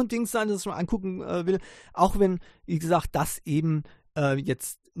wird auch ein Ding sein, das ich mal angucken will. Auch wenn, wie gesagt, das eben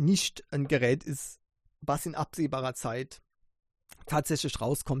jetzt nicht ein Gerät ist, was in absehbarer Zeit tatsächlich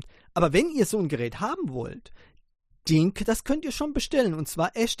rauskommt. Aber wenn ihr so ein Gerät haben wollt, das könnt ihr schon bestellen. Und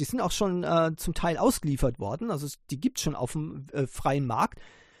zwar echt. Die sind auch schon zum Teil ausgeliefert worden. Also die gibt es schon auf dem freien Markt.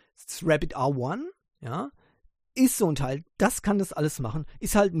 Das Rabbit R1, ja, ist so ein Teil. Das kann das alles machen.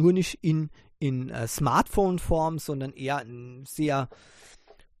 Ist halt nur nicht in Smartphone-Form, sondern eher ein sehr,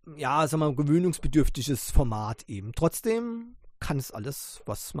 ja, sagen wir mal, gewöhnungsbedürftiges Format eben. Trotzdem kann es alles,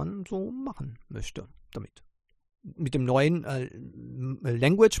 was man so machen möchte damit. Mit dem neuen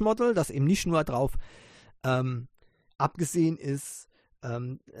Language Model, das eben nicht nur darauf abgesehen ist,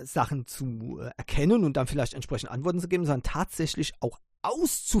 Sachen zu erkennen und dann vielleicht entsprechend Antworten zu geben, sondern tatsächlich auch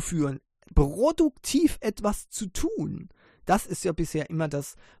auszuführen, produktiv etwas zu tun. Das ist ja bisher immer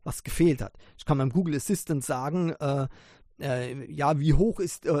das, was gefehlt hat. Ich kann meinem Google Assistant sagen, ja, wie hoch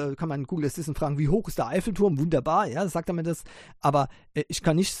ist, kann man Google Assistant fragen, wie hoch ist der Eiffelturm? Wunderbar, ja, sagt er mir das. Aber ich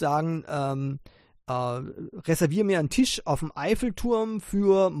kann nicht sagen, reserviere mir einen Tisch auf dem Eiffelturm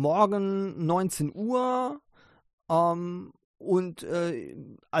für morgen 19 Uhr und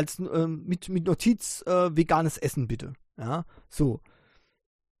mit Notiz veganes Essen bitte. Ja, so.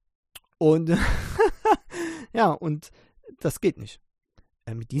 Und ja, und das geht nicht.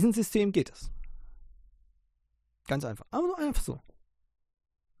 Mit diesem System geht es. Ganz einfach. Aber einfach so.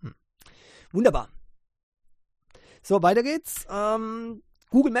 Wunderbar. So, weiter geht's.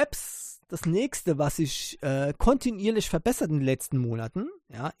 Google Maps, das nächste, was sich kontinuierlich verbessert in den letzten Monaten.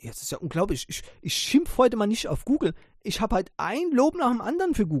 Ja, jetzt ist ja unglaublich. Ich schimpfe heute mal nicht auf Google. Ich habe halt ein Lob nach dem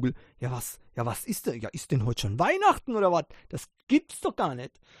anderen für Google. Ja, was ist denn? Ja, ist denn heute schon Weihnachten oder was? Das gibt's doch gar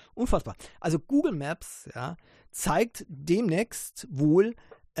nicht. Unfassbar. Also Google Maps, ja, zeigt demnächst wohl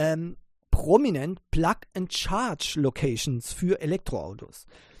prominent Plug-and-Charge-Locations für Elektroautos.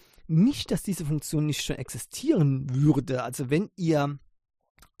 Nicht, dass diese Funktion nicht schon existieren würde. Also wenn ihr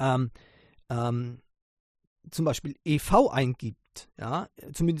zum Beispiel EV eingibt, ja,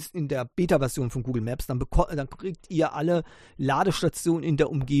 zumindest in der Beta-Version von Google Maps, dann kriegt ihr alle Ladestationen in der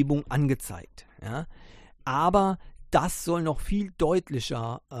Umgebung angezeigt. Ja. Aber das soll noch viel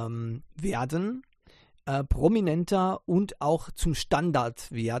deutlicher werden, prominenter und auch zum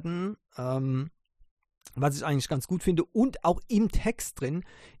Standard werden, was ich eigentlich ganz gut finde, und auch im Text drin,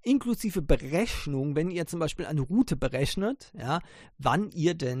 inklusive Berechnung, wenn ihr zum Beispiel eine Route berechnet, ja, wann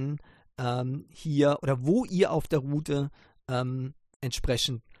ihr denn hier oder wo ihr auf der Route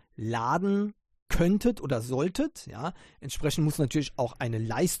entsprechend laden könntet oder solltet, ja. Entsprechend muss natürlich auch eine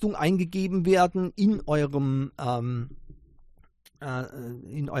Leistung eingegeben werden in eurem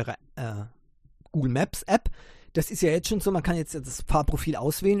in eurer Google Maps App. Das ist ja jetzt schon so, man kann jetzt das Fahrprofil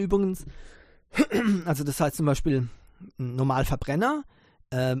auswählen übrigens. Also das heißt zum Beispiel Normalverbrenner,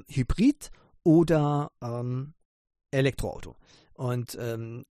 Hybrid oder Elektroauto. Und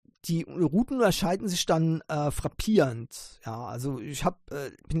die Routen unterscheiden sich dann frappierend. Ja, also ich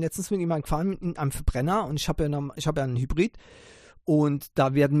bin letztens mit jemandem gefahren in einem Verbrenner und ich habe ja einen Hybrid und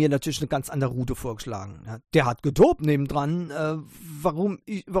da werden mir natürlich eine ganz andere Route vorgeschlagen. Ja, der hat getobt nebendran, warum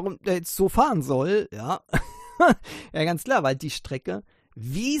der jetzt so fahren soll. Ja, ja, ganz klar, weil die Strecke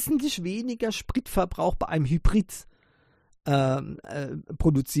wesentlich weniger Spritverbrauch bei einem Hybrid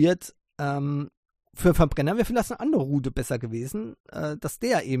produziert. Für Verbrenner wäre vielleicht eine andere Route besser gewesen, dass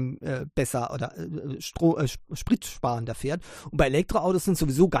der eben besser oder spritsparender fährt. Und bei Elektroautos sind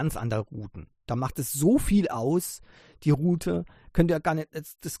sowieso ganz andere Routen. Da macht es so viel aus, die Route. Könnt ihr gar nicht,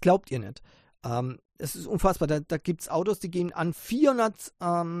 das glaubt ihr nicht. Es ist unfassbar. Da gibt es Autos, die gehen an 400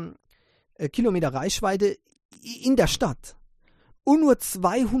 Kilometer Reichweite in der Stadt und nur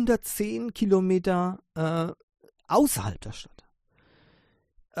 210 Kilometer außerhalb der Stadt.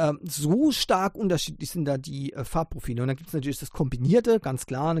 So stark unterschiedlich sind da die Fahrprofile. Und dann gibt es natürlich das Kombinierte, ganz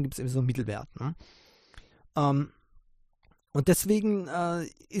klar, und dann gibt es eben so einen Mittelwert. Ne? Und deswegen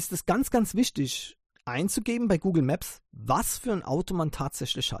ist es ganz, ganz wichtig, einzugeben bei Google Maps, was für ein Auto man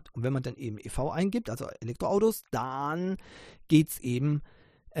tatsächlich hat. Und wenn man dann eben EV eingibt, also Elektroautos, dann geht es eben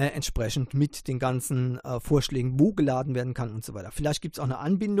entsprechend mit den ganzen Vorschlägen, wo geladen werden kann und so weiter. Vielleicht gibt es auch eine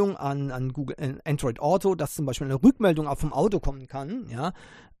Anbindung an Google Android Auto, dass zum Beispiel eine Rückmeldung auch vom Auto kommen kann. Ja?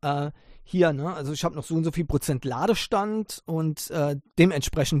 Hier, ne? Also ich habe noch so und so viel Prozent Ladestand und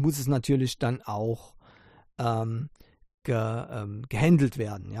dementsprechend muss es natürlich dann auch gehandelt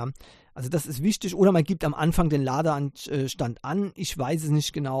werden. Ja? Also das ist wichtig. Oder man gibt am Anfang den Ladestand an. Ich weiß es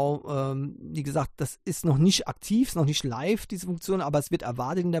nicht genau. Wie gesagt, das ist noch nicht aktiv, ist noch nicht live, diese Funktion, aber es wird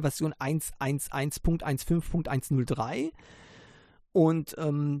erwartet in der Version 1.11.15.103. Und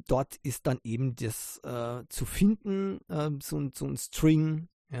dort ist dann eben das zu finden, so ein String.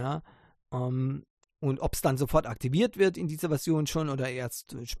 Ja? Und ob es dann sofort aktiviert wird in dieser Version schon oder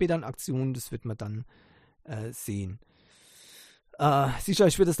erst später in Aktion, das wird man dann sehen.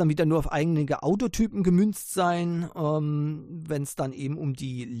 Sicherlich wird es dann wieder nur auf einige Autotypen gemünzt sein, wenn es dann eben um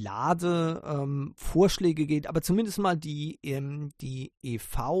die Ladevorschläge geht. Aber zumindest mal die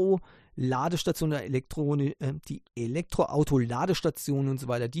EV-Ladestation oder die Elektroauto-Ladestation und so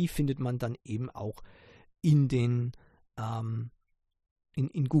weiter, die findet man dann eben auch in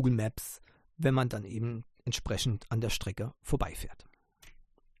Google Maps, wenn man dann eben entsprechend an der Strecke vorbeifährt.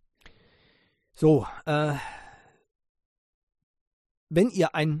 So, wenn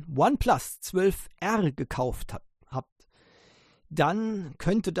ihr ein OnePlus 12R gekauft habt, dann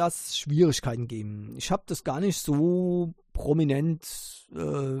könnte das Schwierigkeiten geben. Ich habe das gar nicht so prominent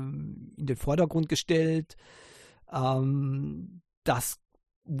in den Vordergrund gestellt, dass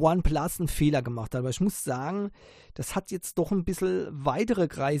OnePlus einen Fehler gemacht hat. Aber ich muss sagen, das hat jetzt doch ein bisschen weitere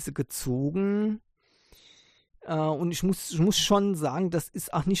Kreise gezogen. Und ich muss schon sagen, das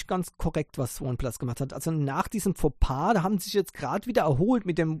ist auch nicht ganz korrekt, was OnePlus gemacht hat. Also nach diesem Fauxpas, da haben sie sich jetzt gerade wieder erholt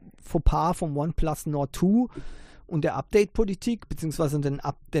mit dem Fauxpas vom OnePlus Nord 2 und der Update-Politik, beziehungsweise den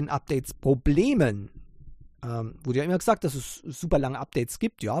Updates-Problemen. Wurde ja immer gesagt, dass es super lange Updates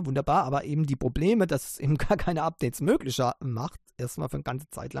gibt, ja, wunderbar, aber eben die Probleme, dass es eben gar keine Updates möglicher macht, erstmal für eine ganze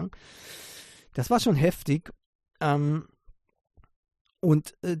Zeit lang. Das war schon heftig. Und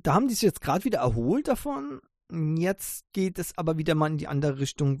da haben die sich jetzt gerade wieder erholt davon. Jetzt geht es aber wieder mal in die andere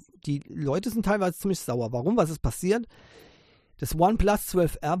Richtung. Die Leute sind teilweise ziemlich sauer. Warum? Was ist passiert? Das OnePlus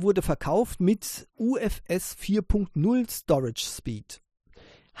 12R wurde verkauft mit UFS 4.0 Storage Speed,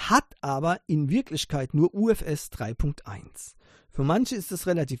 hat aber in Wirklichkeit nur UFS 3.1. Für manche ist das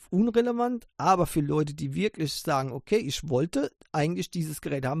relativ unrelevant, aber für Leute, die wirklich sagen, okay, ich wollte eigentlich dieses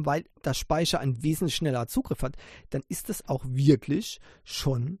Gerät haben, weil der Speicher einen wesentlich schneller Zugriff hat, dann ist das auch wirklich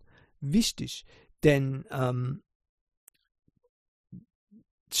schon wichtig. Denn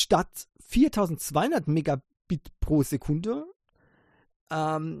statt 4200 Megabit pro Sekunde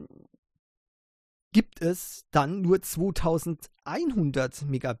gibt es dann nur 2100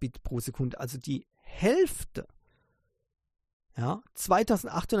 Megabit pro Sekunde, also die Hälfte. Ja,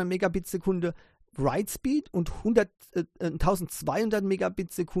 2800 Megabit Sekunde Write Speed und 1200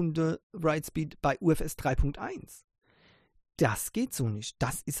 Megabit Sekunde Write Speed bei UFS 3.1. Das geht so nicht.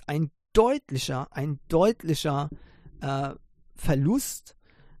 Das ist ein deutlicher Verlust.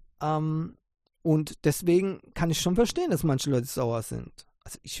 Und deswegen kann ich schon verstehen, dass manche Leute sauer sind.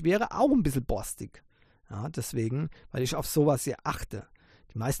 Also ich wäre auch ein bisschen borstig. Ja, deswegen, weil ich auf sowas sehr achte.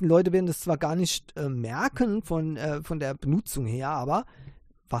 Die meisten Leute werden das zwar gar nicht merken von der Benutzung her, aber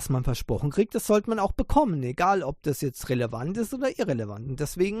was man versprochen kriegt, das sollte man auch bekommen. Egal, ob das jetzt relevant ist oder irrelevant. Und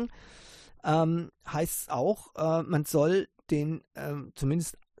deswegen heißt es auch, man soll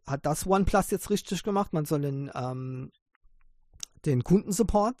zumindest hat das OnePlus jetzt richtig gemacht, man soll den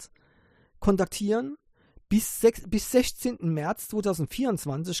Kundensupport kontaktieren. Bis 16. März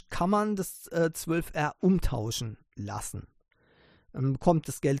 2024 kann man das 12R umtauschen lassen. Man bekommt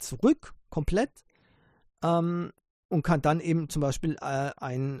das Geld zurück, komplett, und kann dann eben zum Beispiel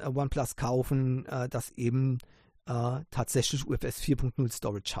ein OnePlus kaufen, das eben tatsächlich UFS 4.0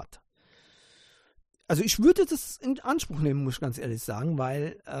 Storage hat. Also ich würde das in Anspruch nehmen, muss ich ganz ehrlich sagen,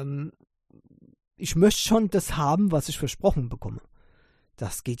 weil ich möchte schon das haben, was ich versprochen bekomme.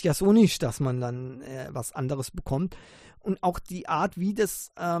 Das geht ja so nicht, dass man dann was anderes bekommt. Und auch die Art, wie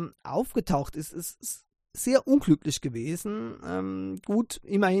das aufgetaucht ist sehr unglücklich gewesen. Gut,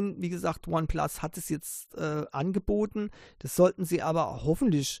 immerhin, wie gesagt, OnePlus hat es jetzt angeboten. Das sollten sie aber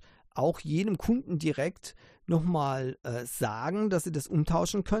hoffentlich auch jedem Kunden direkt nochmal sagen, dass sie das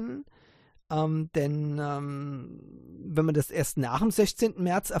umtauschen können. Denn wenn man das erst nach dem 16.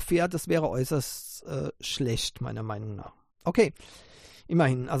 März erfährt, das wäre äußerst schlecht, meiner Meinung nach. Okay,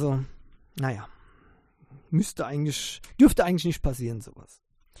 immerhin, also, naja, dürfte eigentlich nicht passieren, sowas.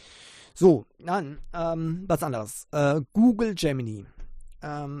 So, dann, was anderes. Google Gemini.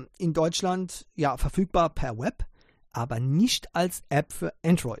 In Deutschland, ja, verfügbar per Web, aber nicht als App für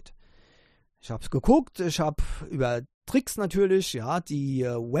Android. Ich habe es geguckt, ich habe über Tricks natürlich, ja, die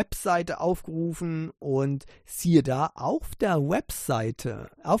Webseite aufgerufen und siehe da, auf der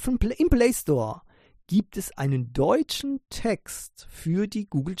Webseite, im Play Store, gibt es einen deutschen Text für die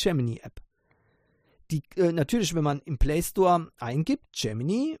Google Gemini App. Natürlich, wenn man im Play Store eingibt,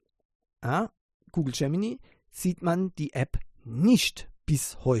 Gemini, Google Gemini, sieht man die App nicht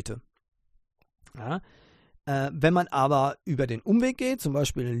bis heute. Ja, wenn man aber über den Umweg geht, zum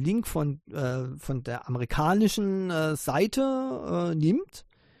Beispiel einen Link von der amerikanischen Seite nimmt,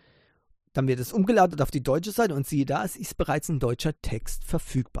 dann wird es umgeladen auf die deutsche Seite und siehe da, es ist bereits ein deutscher Text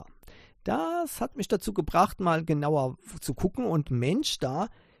verfügbar. Das hat mich dazu gebracht, mal genauer zu gucken und Mensch da,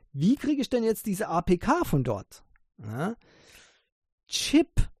 wie kriege ich denn jetzt diese APK von dort? Ja?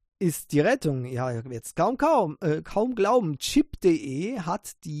 Chip ist die Rettung. Ja, jetzt kaum glauben. Chip.de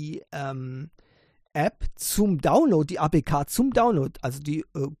hat die App zum Download, die APK zum Download, also die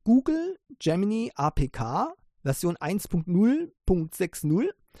Google Gemini APK Version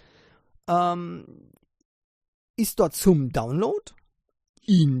 1.0.60 ist dort zum Download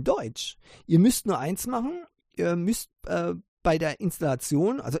in Deutsch. Ihr müsst nur eins machen, ihr müsst bei der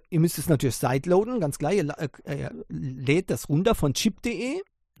Installation, also ihr müsst es natürlich sideloaden, ganz klar, ihr lädt das runter von chip.de,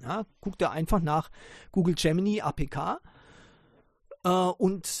 ja, guckt ihr einfach nach Google Gemini APK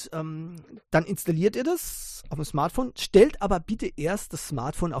und dann installiert ihr das auf dem Smartphone, stellt aber bitte erst das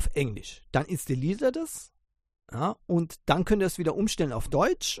Smartphone auf Englisch, dann installiert ihr das, ja, und dann könnt ihr es wieder umstellen auf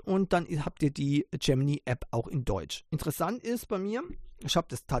Deutsch und dann habt ihr die Gemini-App auch in Deutsch. Interessant ist bei mir, ich habe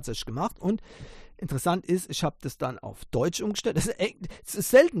das tatsächlich gemacht und interessant ist, ich habe das dann auf Deutsch umgestellt. Das ist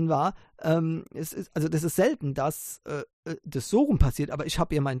selten das ist selten, dass das so rum passiert, aber ich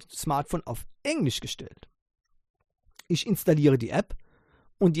habe ja mein Smartphone auf Englisch gestellt. Ich installiere die App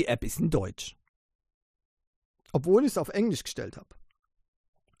und die App ist in Deutsch. Obwohl ich es auf Englisch gestellt habe.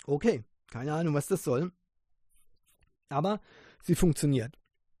 Okay, keine Ahnung, was das soll. Aber sie funktioniert.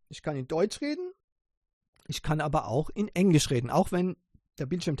 Ich kann in Deutsch reden, ich kann aber auch in Englisch reden. Auch wenn der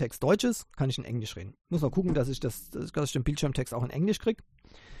Bildschirmtext Deutsch ist, kann ich in Englisch reden. Muss mal gucken, dass ich den Bildschirmtext auch in Englisch kriege.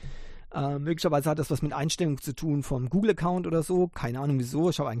 Möglicherweise hat das was mit Einstellungen zu tun vom Google-Account oder so. Keine Ahnung wieso.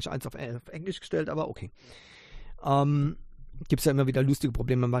 Ich habe eigentlich alles auf Englisch gestellt, aber okay. Gibt es ja immer wieder lustige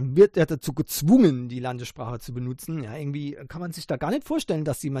Probleme. Man wird ja dazu gezwungen, die Landessprache zu benutzen. Ja, irgendwie kann man sich da gar nicht vorstellen,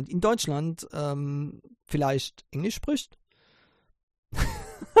 dass jemand in Deutschland vielleicht Englisch spricht.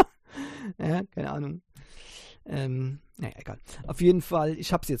 Ja, keine Ahnung. Naja, egal. Auf jeden Fall,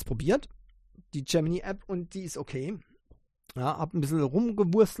 ich habe es jetzt probiert, die Gemini-App, und die ist okay. Ja, habe ein bisschen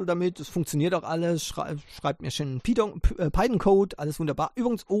rumgewurstelt damit, es funktioniert auch alles, schreibt mir schön Python-Code, alles wunderbar.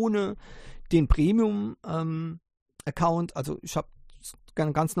 Übrigens ohne den Premium-Account, also ich habe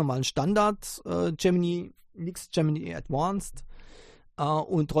einen ganz normalen Standard Gemini, nichts Gemini Advanced,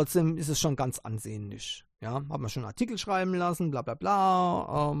 und trotzdem ist es schon ganz ansehnlich. Ja, habe mir schon einen Artikel schreiben lassen, bla bla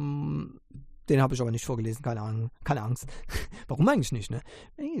bla. Den habe ich aber nicht vorgelesen, keine Ahnung, keine Angst. Warum eigentlich nicht, ne?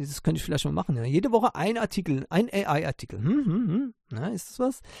 Hey, das könnte ich vielleicht mal machen, ne? Jede Woche ein Artikel, ein AI-Artikel. Na, ist das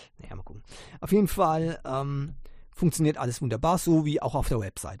was? Naja, mal gucken. Auf jeden Fall funktioniert alles wunderbar, so wie auch auf der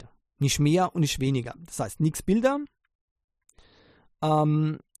Webseite. Nicht mehr und nicht weniger. Das heißt, nichts Bilder.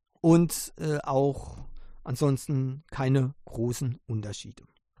 Und auch ansonsten keine großen Unterschiede.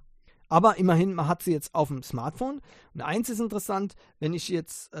 Aber immerhin, man hat sie jetzt auf dem Smartphone. Und eins ist interessant, wenn ich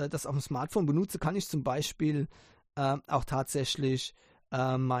jetzt das auf dem Smartphone benutze, kann ich zum Beispiel auch tatsächlich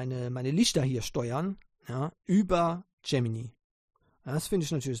meine Lichter hier steuern, ja, über Gemini. Ja, das finde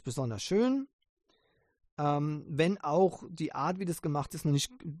ich natürlich besonders schön. Wenn auch die Art, wie das gemacht ist, bin ich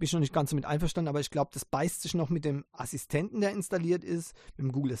noch nicht ganz damit einverstanden, aber ich glaube, das beißt sich noch mit dem Assistenten, der installiert ist, mit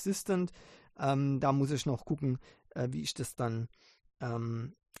dem Google Assistant. Da muss ich noch gucken, wie ich das dann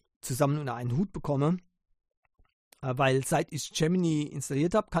zusammen unter einen Hut bekomme. Weil seit ich Gemini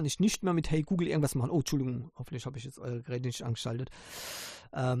installiert habe, kann ich nicht mehr mit Hey Google irgendwas machen. Oh, Entschuldigung, hoffentlich habe ich jetzt eure Geräte nicht angeschaltet.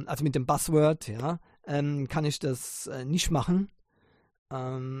 Also mit dem Buzzword, ja, kann ich das nicht machen.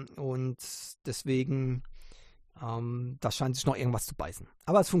 Und deswegen, da scheint sich noch irgendwas zu beißen.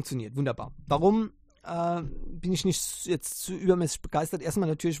 Aber es funktioniert, wunderbar. Warum bin ich nicht jetzt zu übermäßig begeistert? Erstmal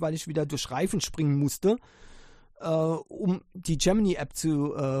natürlich, weil ich wieder durch Reifen springen musste, um die Gemini-App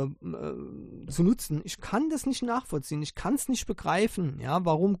zu nutzen. Ich kann das nicht nachvollziehen. Ich kann es nicht begreifen, ja,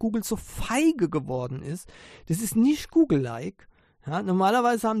 warum Google so feige geworden ist. Das ist nicht Google-like. Ja,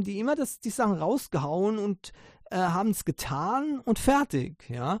 normalerweise haben die immer die Sachen rausgehauen und haben es getan und fertig.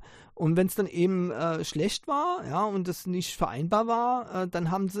 Ja. Und wenn es dann eben schlecht war, ja, und das nicht vereinbar war,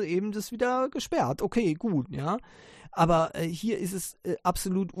 dann haben sie eben das wieder gesperrt. Okay, gut, ja. Aber hier ist es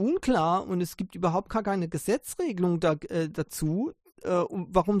absolut unklar und es gibt überhaupt gar keine Gesetzregelung dazu,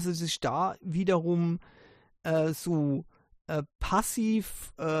 warum sie sich da wiederum so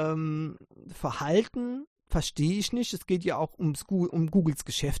passiv verhalten. Verstehe ich nicht. Es geht ja auch um Googles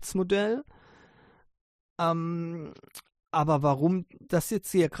Geschäftsmodell. Aber warum das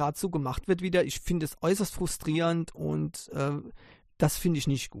jetzt hier gerade so gemacht wird wieder, ich finde es äußerst frustrierend und das finde ich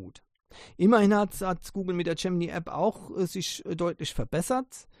nicht gut. Immerhin hat Google mit der Gemini-App auch sich deutlich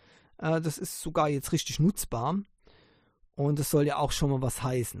verbessert. Das ist sogar jetzt richtig nutzbar. Und das soll ja auch schon mal was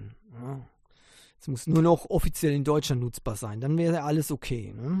heißen. Ja. Es muss nur noch offiziell in Deutschland nutzbar sein. Dann wäre alles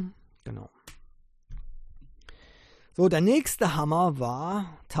okay. Ne? Genau. So, der nächste Hammer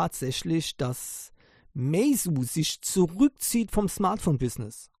war tatsächlich, dass Meizu sich zurückzieht vom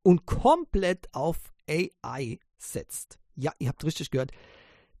Smartphone-Business und komplett auf AI setzt. Ja, ihr habt richtig gehört.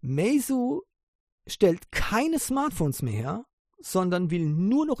 Meizu stellt keine Smartphones mehr her, sondern will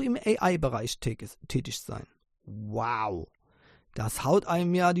nur noch im AI-Bereich tätig sein. Wow. Das haut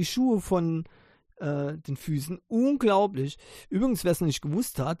einem ja die Schuhe von den Füßen. Unglaublich. Übrigens, wer es noch nicht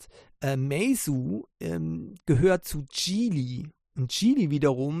gewusst hat, Meizu gehört zu Geely. Und Geely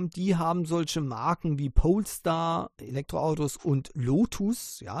wiederum, die haben solche Marken wie Polestar, Elektroautos und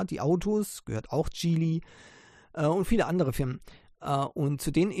Lotus. Ja, die Autos gehört auch Geely und viele andere Firmen. Und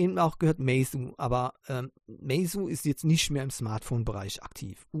zu denen eben auch gehört Meizu. Aber Meizu ist jetzt nicht mehr im Smartphone-Bereich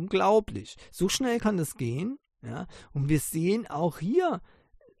aktiv. Unglaublich. So schnell kann das gehen. Ja? Und wir sehen auch hier,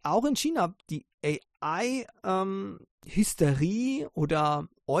 auch in China, die AI-Hysterie oder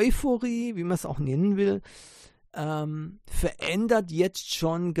Euphorie, wie man es auch nennen will, verändert jetzt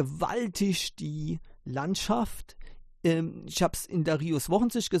schon gewaltig die Landschaft. Ich habe es in der Rios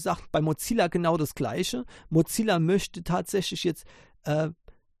Wochensicht gesagt, bei Mozilla genau das Gleiche. Mozilla möchte tatsächlich jetzt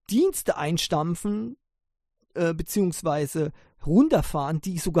Dienste einstampfen, beziehungsweise runterfahren,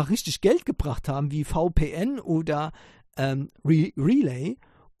 die sogar richtig Geld gebracht haben, wie VPN oder Relay,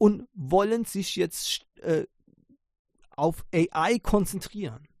 und wollen sich jetzt auf AI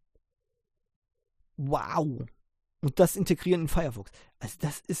konzentrieren. Wow. Und das integrieren in Firefox. Also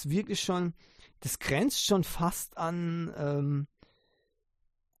das ist wirklich schon, das grenzt schon fast an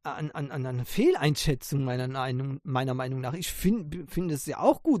eine Fehleinschätzung meiner Meinung nach. Ich finde es ja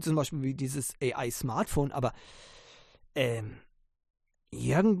auch gut, zum Beispiel wie dieses AI-Smartphone, aber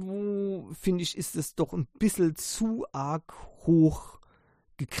irgendwo, finde ich, ist es doch ein bisschen zu arg hoch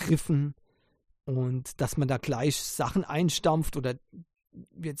gegriffen und dass man da gleich Sachen einstampft oder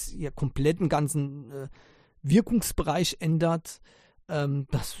jetzt hier komplett einen ganzen Wirkungsbereich ändert,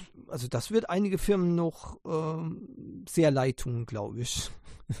 das wird einige Firmen noch sehr leid tun, glaube ich.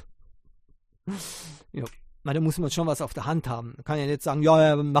 Ja, da muss man schon was auf der Hand haben. Man kann ja nicht sagen,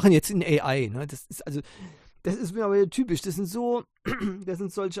 ja, wir machen jetzt in AI. Ne? Das ist mir aber typisch. Das sind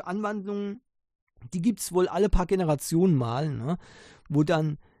solche Anwandlungen, die gibt es wohl alle paar Generationen mal, ne? Wo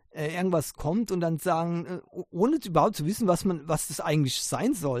dann irgendwas kommt und dann sagen, ohne überhaupt zu wissen, was das eigentlich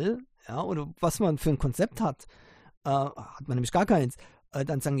sein soll, ja, oder was man für ein Konzept hat man nämlich gar keins,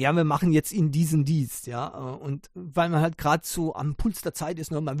 dann sagen, ja, wir machen jetzt in dies, ja, und weil man halt gerade so am Puls der Zeit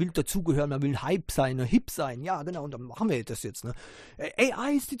ist, ne, man will dazugehören, man will Hype sein, ne, hip sein, ja, genau, und dann machen wir das jetzt, ne.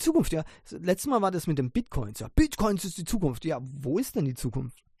 AI ist die Zukunft, ja. Letztes Mal war das mit den Bitcoins, ja, Bitcoins ist die Zukunft, ja, wo ist denn die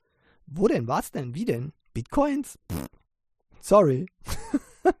Zukunft? Wo denn, was denn, wie denn? Bitcoins? Pff, sorry.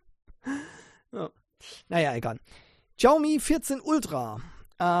 Ja. Naja, egal. Xiaomi 14 Ultra.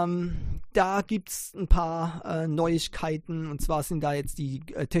 Da gibt es ein paar Neuigkeiten, und zwar sind da jetzt die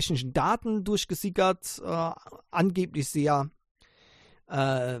technischen Daten durchgesickert, angeblich sehr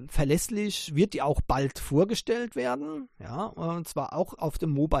verlässlich, wird die auch bald vorgestellt werden, ja, und zwar auch auf dem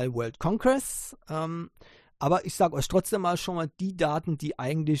Mobile World Congress, aber ich sage euch trotzdem mal schon mal die Daten, die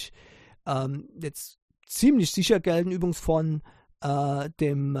eigentlich jetzt ziemlich sicher gelten, übrigens von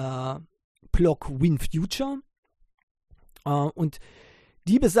dem Blog WinFuture. Und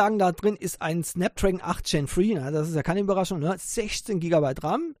die besagen, da drin ist ein Snapdragon 8 Gen 3, das ist ja keine Überraschung, ne? 16 GB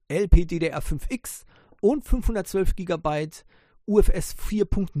RAM, LPDDR5X und 512 GB UFS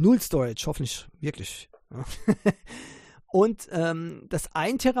 4.0 Storage, hoffentlich wirklich. Ja. Und das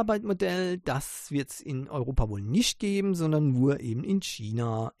 1 Terabyte Modell, das wird es in Europa wohl nicht geben, sondern nur eben in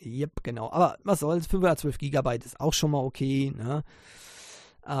China. Yep, genau. Aber was soll's, 512 GB ist auch schon mal okay. Ne?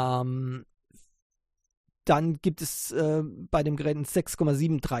 Dann gibt es bei dem Gerät ein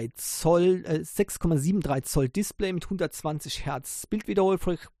 6,73 Zoll Display mit 120 Hertz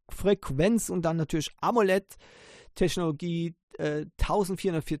Bildwiederholfrequenz und dann natürlich AMOLED-Technologie,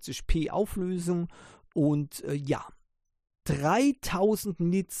 1440p Auflösung und 3000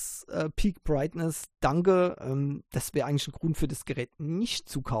 Nits Peak Brightness, danke. Das wäre eigentlich ein Grund für das Gerät nicht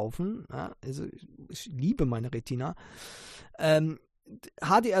zu kaufen. Ja, also ich liebe meine Retina.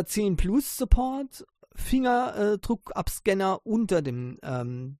 HDR10 Plus Support, Fingerdruckabscanner unter dem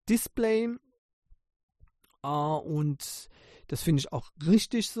Display. Und das finde ich auch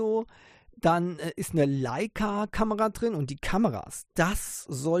richtig so. Dann ist eine Leica-Kamera drin und die Kameras, das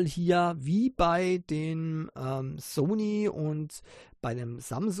soll hier wie bei den Sony und bei dem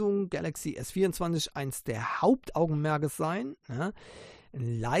Samsung Galaxy S24 eins der Hauptaugenmerke sein. Ja?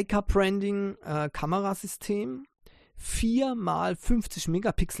 Ein Leica-Branding Kamerasystem, 4x50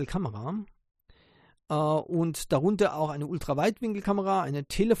 Megapixel Kamera und darunter auch eine Ultraweitwinkelkamera, eine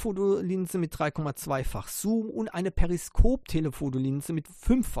Telephotolinse mit 3,2-fach Zoom und eine Periskop-Telephotolinse mit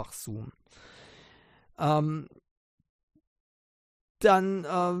 5-fach Zoom. Dann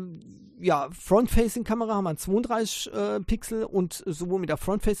Front-Facing-Kamera haben wir 32 Pixel und sowohl mit der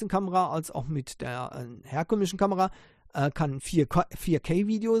Front-Facing-Kamera als auch mit der herkömmlichen Kamera kann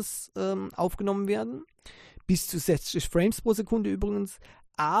 4K-Videos aufgenommen werden. Bis zu 60 Frames pro Sekunde übrigens.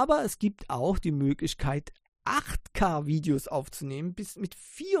 Aber es gibt auch die Möglichkeit, 8K-Videos aufzunehmen, bis mit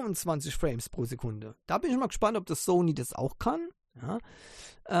 24 Frames pro Sekunde. Da bin ich mal gespannt, ob das Sony das auch kann. Ja.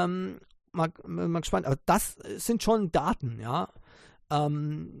 Mal gespannt, aber das sind schon Daten, ja.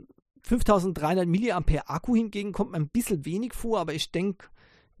 5300 mAh Akku hingegen kommt mir ein bisschen wenig vor, aber ich denke,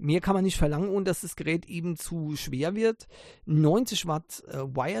 mehr kann man nicht verlangen, ohne dass das Gerät eben zu schwer wird. 90 Watt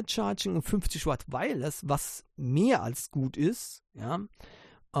Wire Charging und 50 Watt Wireless, was mehr als gut ist, ja.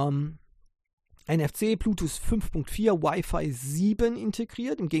 NFC, Bluetooth 5.4, Wi-Fi 7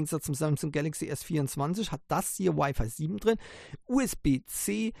 integriert. Im Gegensatz zum Samsung Galaxy S24 hat das hier Wi-Fi 7 drin.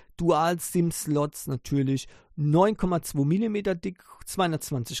 USB-C, Dual-SIM-Slots natürlich, 9,2 mm dick,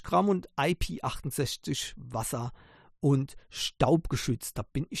 220 Gramm und IP68 Wasser- und staubgeschützt. Da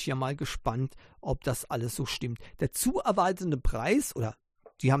bin ich ja mal gespannt, ob das alles so stimmt. Der zu erwartende Preis, oder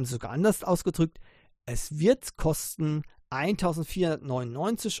die haben es sogar anders ausgedrückt, es wird kosten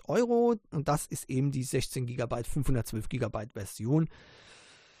 1.499 € und das ist eben die 16 GB, 512 GB Version.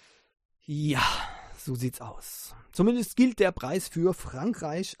 Ja, so sieht's aus. Zumindest gilt der Preis für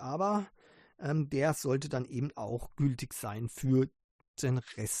Frankreich, aber der sollte dann eben auch gültig sein für den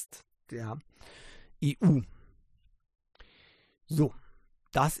Rest der EU. So,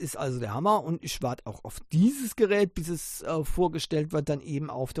 das ist also der Hammer und ich warte auch auf dieses Gerät, bis es vorgestellt wird, dann eben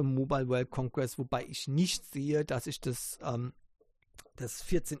auf dem Mobile World Congress, wobei ich nicht sehe, dass ich das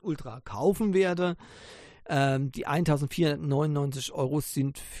 14 Ultra kaufen werde. Die 1.499 €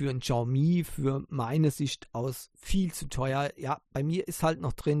 sind für ein Xiaomi für meine Sicht aus viel zu teuer. Ja, bei mir ist halt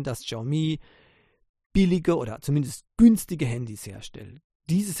noch drin, dass Xiaomi billige oder zumindest günstige Handys herstellt.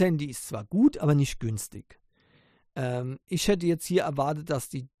 Dieses Handy ist zwar gut, aber nicht günstig. Ich hätte jetzt hier erwartet, dass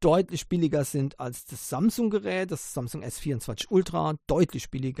die deutlich billiger sind als das Samsung-Gerät, das Samsung S24 Ultra, deutlich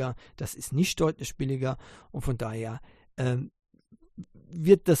billiger. Das ist nicht deutlich billiger und von daher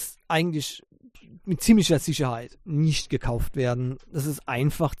wird das eigentlich mit ziemlicher Sicherheit nicht gekauft werden. Das ist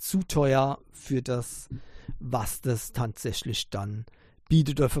einfach zu teuer für das, was das tatsächlich dann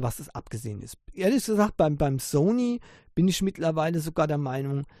bietet oder für was das abgesehen ist. Ehrlich gesagt, beim Sony bin ich mittlerweile sogar der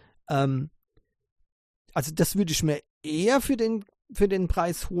Meinung, also das würde ich mir eher für den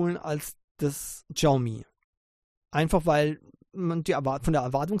Preis holen als das Xiaomi. Einfach weil man von der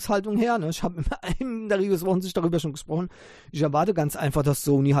Erwartungshaltung her, ne, ich habe in der Reviews Wochen sich darüber schon gesprochen, ich erwarte ganz einfach, dass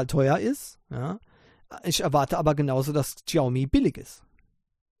Sony halt teuer ist. Ja. Ich erwarte aber genauso, dass Xiaomi billig ist.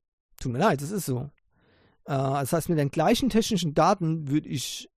 Tut mir leid, das ist so. Das heißt, mit den gleichen technischen Daten würde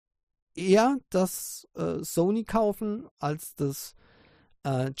ich eher das Sony kaufen als das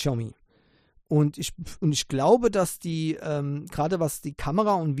Xiaomi. Und ich glaube, dass die, gerade was die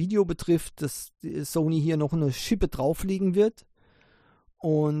Kamera und Video betrifft, dass die Sony hier noch eine Schippe drauflegen wird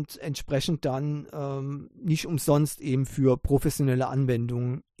und entsprechend dann nicht umsonst eben für professionelle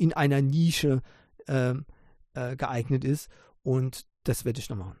Anwendungen in einer Nische geeignet ist. Und das werde ich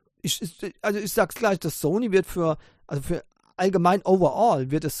noch machen. Ich sag's gleich, das Sony wird für allgemein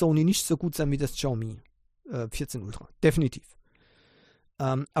overall wird das Sony nicht so gut sein wie das Xiaomi 14 Ultra. Definitiv.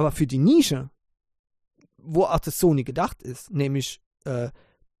 Aber für die Nische, wo auch das Sony gedacht ist, nämlich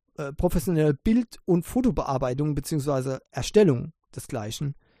professionelle Bild- und Fotobearbeitung bzw. Erstellung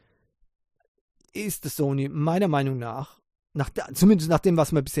desgleichen, ist das Sony meiner Meinung nach, zumindest nach dem,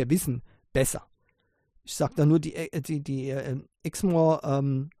 was wir bisher wissen, besser. Ich sage da nur die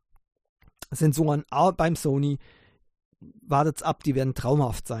Exmor-Sensoren beim Sony, wartet's ab, die werden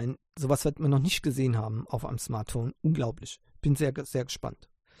traumhaft sein. Sowas wird man noch nicht gesehen haben auf einem Smartphone. Unglaublich. Bin sehr, sehr gespannt.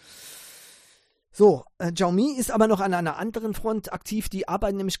 So, Xiaomi ist aber noch an einer anderen Front aktiv. Die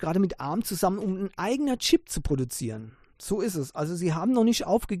arbeiten nämlich gerade mit ARM zusammen, um einen eigenen Chip zu produzieren. So ist es. Also sie haben noch nicht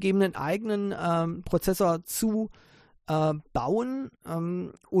aufgegeben, einen eigenen Prozessor zu bauen.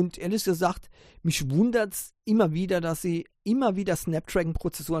 Und ehrlich gesagt, mich wundert es immer wieder, dass sie immer wieder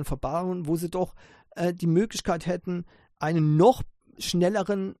Snapdragon-Prozessoren verbauen, wo sie doch die Möglichkeit hätten, einen noch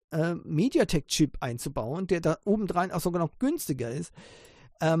schnelleren MediaTek-Chip einzubauen, der da obendrein auch sogar noch günstiger ist.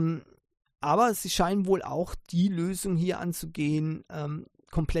 Aber sie scheinen wohl auch die Lösung hier anzugehen,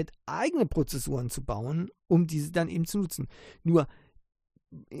 komplett eigene Prozessoren zu bauen, um diese dann eben zu nutzen. Nur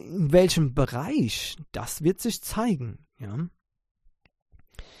in welchem Bereich, das wird sich zeigen. Ja?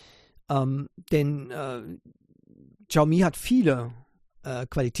 Denn Xiaomi hat viele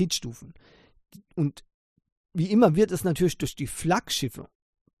Qualitätsstufen. Und wie immer wird es natürlich durch die Flaggschiffe,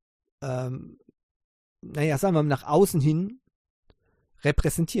 sagen wir mal nach außen hin,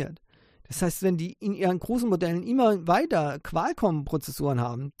 repräsentiert. Das heißt, wenn die in ihren großen Modellen immer weiter Qualcomm-Prozessoren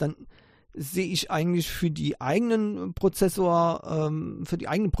haben, dann sehe ich eigentlich für die eigenen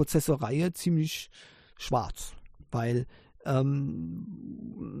Prozessorreihe ziemlich schwarz. Weil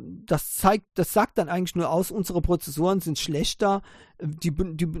das sagt dann eigentlich nur aus, unsere Prozessoren sind schlechter, die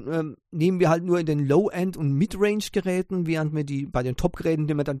nehmen wir halt nur in den Low-End- und Mid-Range-Geräten, während wir bei den Top-Geräten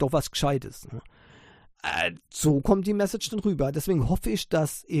nehmen wir dann doch was Gescheites. So kommt die Message dann rüber. Deswegen hoffe ich,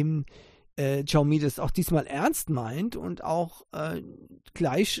 dass Xiaomi das auch diesmal ernst meint und auch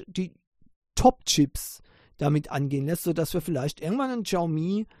gleich die Top-Chips damit angehen lässt, sodass wir vielleicht irgendwann einen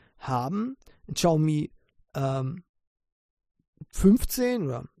Xiaomi haben, ein Xiaomi 15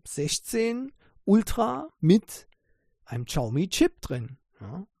 oder 16 Ultra mit einem Xiaomi-Chip drin.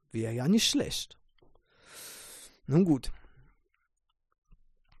 Ja, wäre ja nicht schlecht. Nun gut.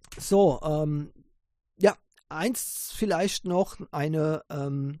 So, eins vielleicht noch, eine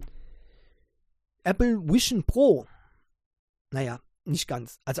Apple Vision Pro. Naja, nicht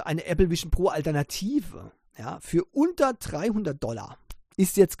ganz. Also eine Apple Vision Pro Alternative, ja, für unter $300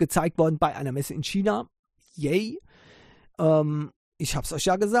 ist jetzt gezeigt worden bei einer Messe in China. Yay. Ich habe es euch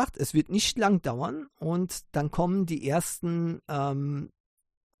ja gesagt, es wird nicht lang dauern und dann kommen die ersten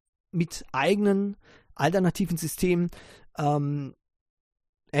mit eigenen alternativen Systemen.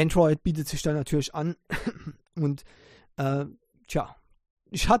 Android bietet sich da natürlich an und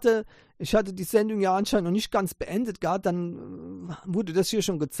ich hatte die Sendung ja anscheinend noch nicht ganz beendet gehabt, dann wurde das hier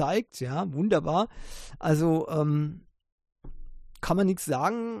schon gezeigt, ja, wunderbar. Also kann man nichts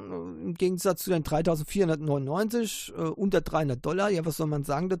sagen, im Gegensatz zu den 3.499, unter $300, ja, was soll man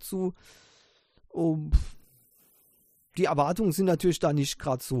sagen dazu? Die Erwartungen sind natürlich da nicht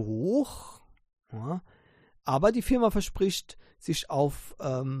gerade so hoch, ja, aber die Firma verspricht, sich auf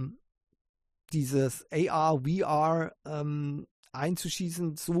dieses AR, VR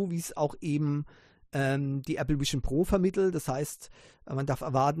einzuschießen, so wie es auch eben die Apple Vision Pro vermittelt. Das heißt, man darf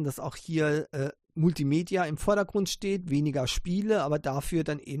erwarten, dass auch hier Multimedia im Vordergrund steht, weniger Spiele, aber dafür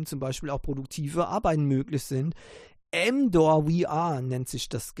dann eben zum Beispiel auch produktive Arbeiten möglich sind. M-Door VR nennt sich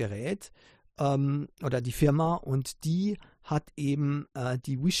das Gerät oder die Firma und die hat eben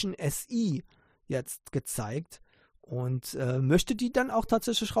die Vision SE jetzt gezeigt und möchte die dann auch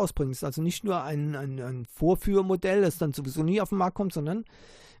tatsächlich rausbringen. Das ist also nicht nur ein Vorführmodell, das dann sowieso nie auf den Markt kommt, sondern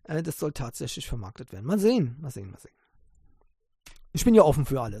das soll tatsächlich vermarktet werden. Mal sehen. Ich bin ja offen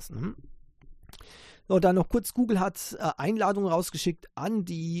für alles. Ne? So, dann noch kurz, Google hat Einladungen rausgeschickt an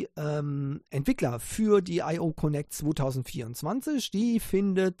die Entwickler für die I.O. Connect 2024. Die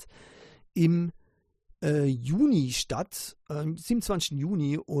findet im Juni statt, 27.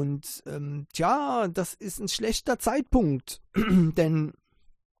 Juni und das ist ein schlechter Zeitpunkt, denn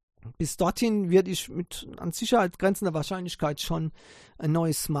bis dorthin werde ich mit an Sicherheit grenzender Wahrscheinlichkeit schon ein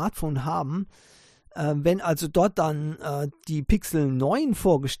neues Smartphone haben. Wenn also dort dann die Pixel 9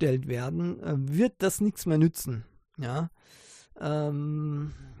 vorgestellt werden, wird das nichts mehr nützen. Ja.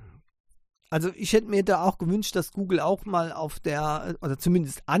 Also ich hätte mir da auch gewünscht, dass Google auch mal oder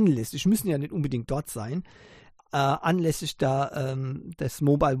zumindest anlässt, ich müssen ja nicht unbedingt dort sein, anlässlich des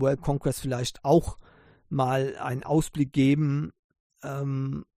Mobile World Congress vielleicht auch mal einen Ausblick geben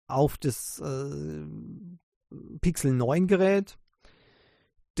auf das Pixel 9 Gerät.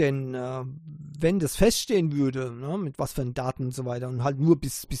 Denn wenn das feststehen würde, ne, mit was für Daten und so weiter und halt nur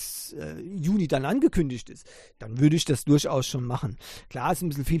bis Juni dann angekündigt ist, dann würde ich das durchaus schon machen. Klar, ist ein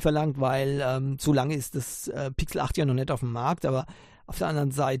bisschen viel verlangt, weil so lange ist das Pixel 8 ja noch nicht auf dem Markt, aber auf der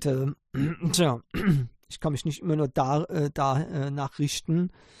anderen Seite, tja, ich kann mich nicht immer nur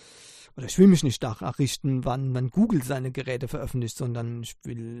nachrichten, oder ich will mich nicht danach richten, wann Google seine Geräte veröffentlicht, sondern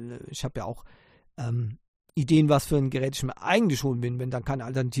ich habe ja auch Ideen, was für ein Gerät ich mir eigentlich holen will. Wenn dann keine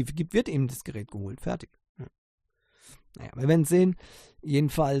Alternative gibt, wird eben das Gerät geholt. Fertig. Ja. Naja, wir werden sehen.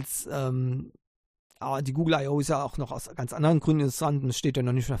 Jedenfalls, aber die Google I.O. ist ja auch noch aus ganz anderen Gründen interessant und es steht ja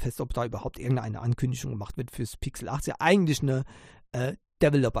noch nicht mehr fest, ob da überhaupt irgendeine Ankündigung gemacht wird fürs Pixel 8. Ist ja eigentlich eine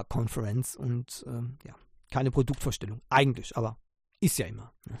Developer Conference und ja, keine Produktvorstellung. Eigentlich, aber ist ja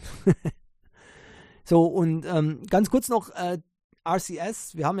immer. So, und ganz kurz noch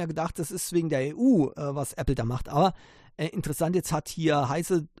RCS, wir haben ja gedacht, das ist wegen der EU, was Apple da macht, aber interessant, jetzt hat hier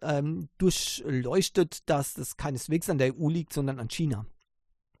Heise durchleuchtet, dass das keineswegs an der EU liegt, sondern an China.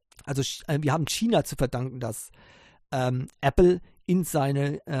 Also wir haben China zu verdanken, dass Apple in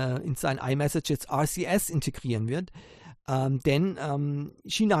sein iMessage jetzt RCS integrieren wird, denn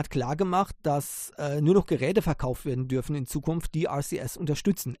China hat klargemacht, dass nur noch Geräte verkauft werden dürfen in Zukunft, die RCS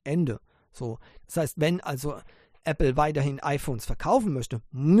unterstützen. Ende. So, das heißt, wenn also Apple weiterhin iPhones verkaufen möchte,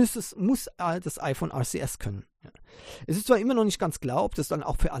 muss das iPhone RCS können. Ja. Es ist zwar immer noch nicht ganz klar, ob das dann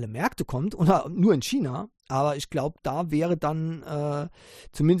auch für alle Märkte kommt oder nur in China, aber ich glaube, da wäre dann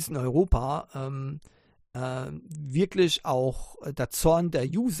zumindest in Europa wirklich auch der Zorn der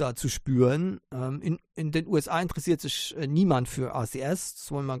User zu spüren. In den USA interessiert sich niemand für RCS,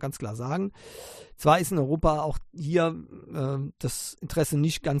 das wollen wir ganz klar sagen. Zwar ist in Europa auch hier das Interesse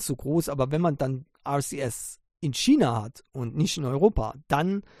nicht ganz so groß, aber wenn man dann RCS in China hat und nicht in Europa,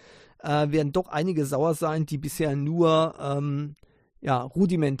 dann werden doch einige sauer sein, die bisher nur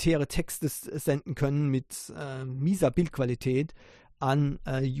rudimentäre Texte senden können mit mieser Bildqualität an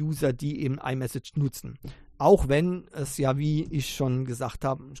User, die eben iMessage nutzen. Auch wenn es ja, wie ich schon gesagt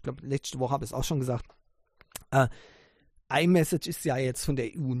habe, ich glaube, letzte Woche habe ich es auch schon gesagt, iMessage ist ja jetzt von der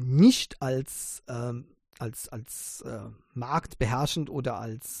EU nicht als marktbeherrschend oder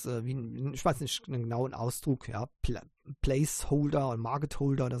als, ich weiß nicht einen genauen Ausdruck, ja, Placeholder oder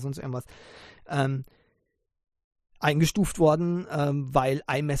Marketholder oder sonst irgendwas, eingestuft worden, weil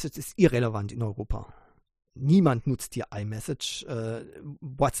iMessage ist irrelevant in Europa. Niemand nutzt hier iMessage.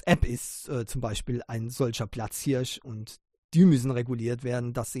 WhatsApp ist zum Beispiel ein solcher Platzhirsch und die müssen reguliert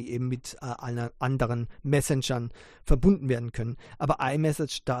werden, dass sie eben mit anderen Messengern verbunden werden können. Aber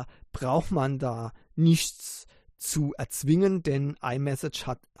iMessage, da braucht man da nichts zu erzwingen, denn iMessage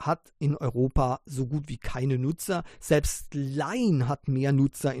hat in Europa so gut wie keine Nutzer. Selbst Line hat mehr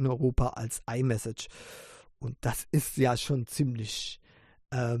Nutzer in Europa als iMessage. Und das ist ja schon ziemlich,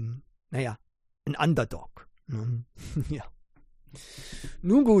 ein Underdog. Ja.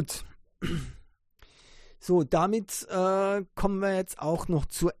 Nun gut. So, damit kommen wir jetzt auch noch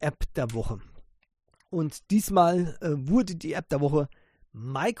zur App der Woche. Und diesmal wurde die App der Woche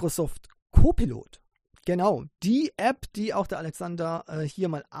Microsoft Copilot. Genau, die App, die auch der Alexander hier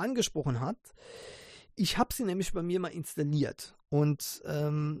mal angesprochen hat. Ich habe sie nämlich bei mir mal installiert. Und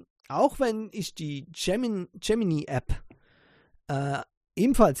auch wenn ich die Gemini-App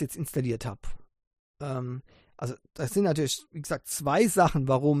ebenfalls jetzt installiert habe, also das sind natürlich, wie gesagt, zwei Sachen,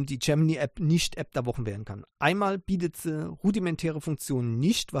 warum die Gemini-App nicht App der Woche werden kann. Einmal bietet sie rudimentäre Funktionen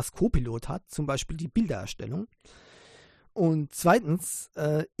nicht, was Copilot hat, zum Beispiel die Bildererstellung. Und zweitens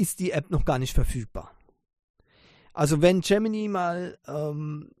ist die App noch gar nicht verfügbar. Also wenn Gemini mal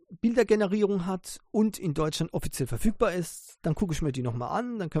Bildergenerierung hat und in Deutschland offiziell verfügbar ist, dann gucke ich mir die nochmal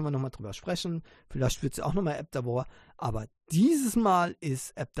an, dann können wir nochmal drüber sprechen. Vielleicht wird sie auch nochmal App der Woche. Aber dieses Mal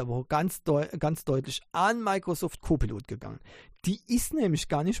ist App der Woche ganz deutlich an Microsoft Copilot gegangen. Die ist nämlich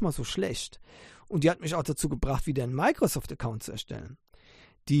gar nicht mal so schlecht. Und die hat mich auch dazu gebracht, wieder einen Microsoft-Account zu erstellen.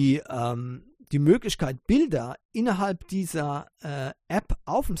 Die Möglichkeit, Bilder innerhalb dieser App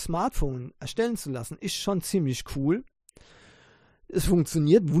auf dem Smartphone erstellen zu lassen, ist schon ziemlich cool. Es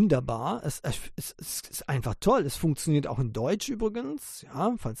funktioniert wunderbar. Es ist einfach toll. Es funktioniert auch in Deutsch übrigens,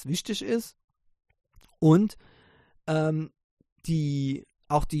 ja, falls wichtig ist. Und auch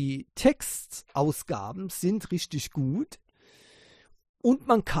die Textausgaben sind richtig gut. Und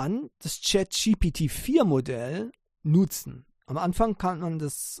man kann das ChatGPT-4-Modell nutzen. Am Anfang kann man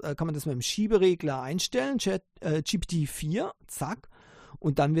das mit dem Schieberegler einstellen, ChatGPT 4, zack,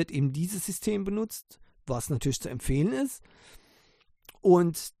 und dann wird eben dieses System benutzt, was natürlich zu empfehlen ist.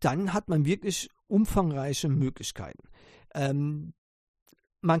 Und dann hat man wirklich umfangreiche Möglichkeiten.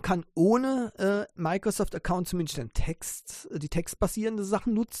 Man kann ohne Microsoft-Account zumindest die textbasierende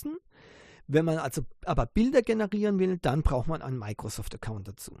Sachen nutzen. Wenn man also aber Bilder generieren will, dann braucht man einen Microsoft-Account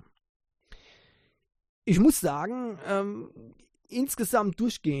dazu. Ich muss sagen, insgesamt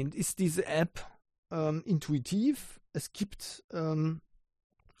durchgehend ist diese App intuitiv. Es gibt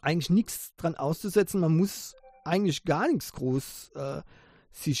eigentlich nichts dran auszusetzen. Man muss eigentlich gar nichts groß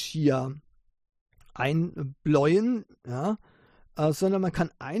sich hier einbläuen, ja, sondern man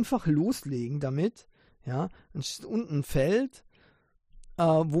kann einfach loslegen damit. Ja, dann ist unten ein Feld,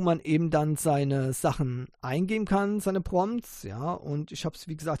 wo man eben dann seine Sachen eingeben kann, seine Prompts, ja, und ich habe es,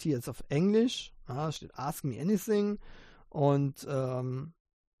 wie gesagt, hier jetzt auf Englisch, ja, steht Ask Me Anything, und da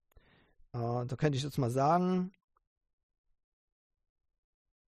könnte ich jetzt mal sagen,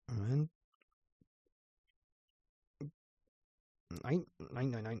 Moment, nein,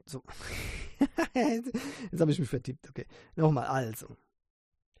 so, jetzt habe ich mich vertippt, okay, nochmal, also,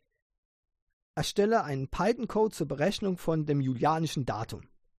 erstelle einen Python-Code zur Berechnung von dem julianischen Datum.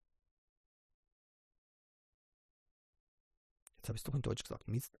 Jetzt habe ich es doch in Deutsch gesagt.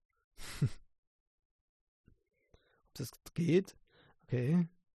 Mist. Ob das geht? Okay.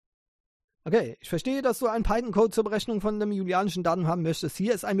 Okay, ich verstehe, dass du einen Python-Code zur Berechnung von dem julianischen Datum haben möchtest.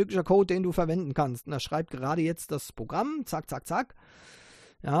 Hier ist ein möglicher Code, den du verwenden kannst. Und er schreibt gerade jetzt das Programm. Zack, zack, zack.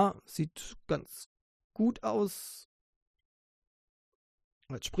 Ja, sieht ganz gut aus.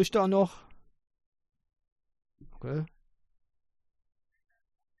 Jetzt spricht er auch noch. Okay.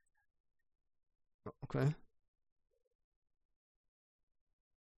 Okay.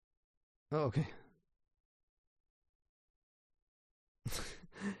 Okay.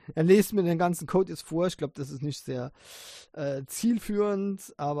 Er liest mir den ganzen Code jetzt vor. Ich glaube, das ist nicht sehr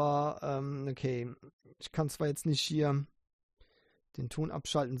zielführend, aber okay. Ich kann zwar jetzt nicht hier den Ton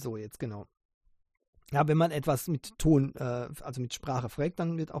abschalten. So, jetzt genau. Ja, wenn man etwas mit Ton, also mit Sprache fragt,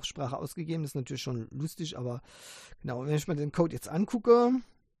 dann wird auch Sprache ausgegeben. Das ist natürlich schon lustig, aber genau, wenn ich mir den Code jetzt angucke,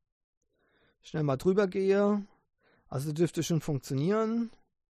 schnell mal drüber gehe, also dürfte schon funktionieren.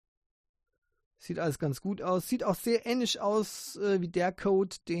 Sieht alles ganz gut aus. Sieht auch sehr ähnlich aus wie der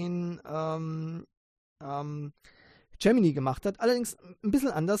Code, den Gemini gemacht hat. Allerdings ein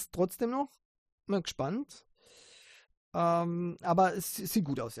bisschen anders trotzdem noch. Mal gespannt. Aber es sieht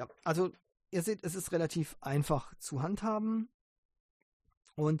gut aus, ja. Also ihr seht, es ist relativ einfach zu handhaben.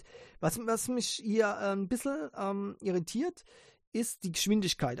 Und was mich hier ein bisschen irritiert, ist die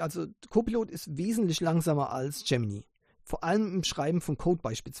Geschwindigkeit. Also Copilot ist wesentlich langsamer als Gemini. Vor allem im Schreiben von Code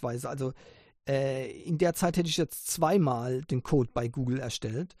beispielsweise. Also in der Zeit hätte ich jetzt zweimal den Code bei Google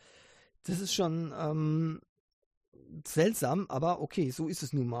erstellt. Das ist schon seltsam, aber okay, so ist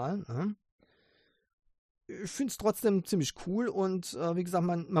es nun mal. Ne? Ich finde es trotzdem ziemlich cool und wie gesagt,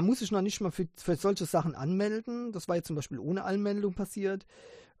 man muss sich noch nicht mal für solche Sachen anmelden. Das war jetzt zum Beispiel ohne Anmeldung passiert.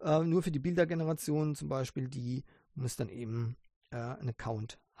 Nur für die Bildergeneration zum Beispiel, die muss dann eben einen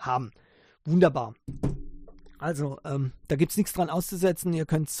Account haben. Wunderbar. Also, da gibt es nichts dran auszusetzen. Ihr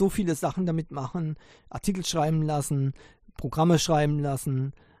könnt so viele Sachen damit machen. Artikel schreiben lassen, Programme schreiben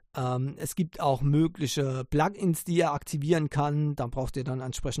lassen. Es gibt auch mögliche Plugins, die ihr aktivieren kann. Da braucht ihr dann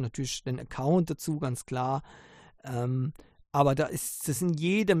entsprechend natürlich den Account dazu, ganz klar. Aber das sind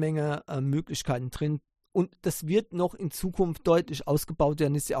jede Menge Möglichkeiten drin. Und das wird noch in Zukunft deutlich ausgebaut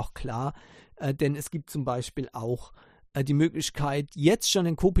werden, ist ja auch klar. Denn es gibt zum Beispiel auch die Möglichkeit, jetzt schon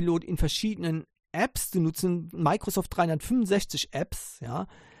den Copilot in verschiedenen Apps zu nutzen. Microsoft 365 Apps, ja.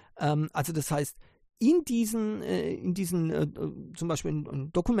 Also das heißt, in diesen zum Beispiel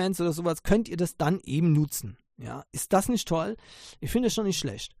in Documents oder sowas, könnt ihr das dann eben nutzen. Ja, ist das nicht toll? Ich finde es schon nicht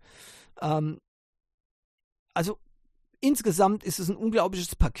schlecht. Also insgesamt ist es ein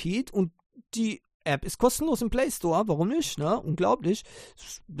unglaubliches Paket und die App ist kostenlos im Play Store. Warum nicht? Ne? Unglaublich.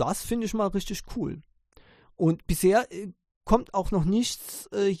 Das finde ich mal richtig cool. Und bisher kommt auch noch nichts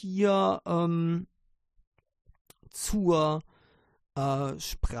hier zur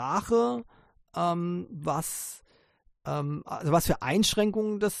Sprache, was für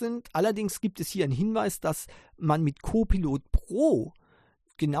Einschränkungen das sind. Allerdings gibt es hier einen Hinweis, dass man mit Copilot Pro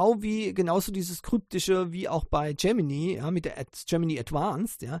genauso dieses kryptische wie auch bei Gemini, ja, mit der Gemini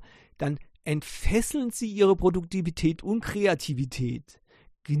Advanced, ja, dann entfesseln Sie Ihre Produktivität und Kreativität.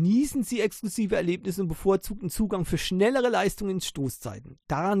 Genießen Sie exklusive Erlebnisse und bevorzugten Zugang für schnellere Leistungen in Stoßzeiten.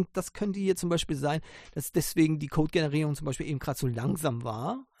 Das könnte hier zum Beispiel sein, dass deswegen die Code-Generierung zum Beispiel eben gerade so langsam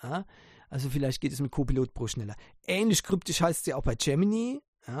war. Ja? Also vielleicht geht es mit Copilot Pro schneller. Ähnlich kryptisch heißt es ja auch bei Gemini.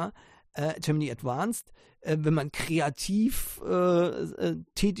 Ja? Gemini Advanced. Wenn man kreativ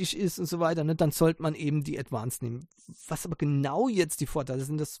tätig ist und so weiter, ne, dann sollte man eben die Advanced nehmen. Was aber genau jetzt die Vorteile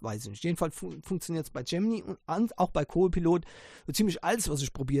sind, das weiß ich nicht. Jedenfalls funktioniert es bei Gemini und auch bei Copilot so ziemlich alles, was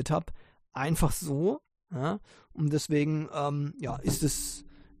ich probiert habe, einfach so. Ja? Und deswegen ist es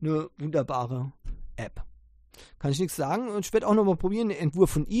eine wunderbare App. Kann ich nichts sagen. Und ich werde auch nochmal probieren, den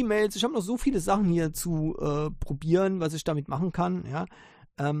Entwurf von E-Mails. Ich habe noch so viele Sachen hier zu probieren, was ich damit machen kann. Ja?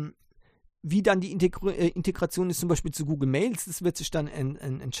 Wie dann die Integration ist zum Beispiel zu Google Mails, das wird sich dann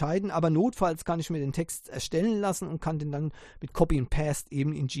entscheiden. Aber notfalls kann ich mir den Text erstellen lassen und kann den dann mit Copy and Paste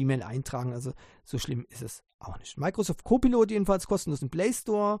eben in Gmail eintragen. Also so schlimm ist es auch nicht. Microsoft Copilot jedenfalls kostenlos im Play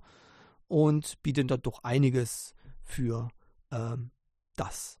Store und bietet dort doch einiges für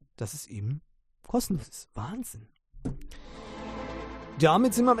dass es eben kostenlos ist. Wahnsinn.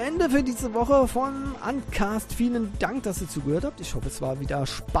 Damit sind wir am Ende für diese Woche von AndCast. Vielen Dank, dass ihr zugehört habt. Ich hoffe, es war wieder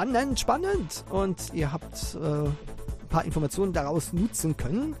spannend und ihr habt ein paar Informationen daraus nutzen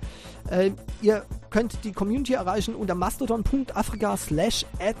können. Ihr könnt die Community erreichen unter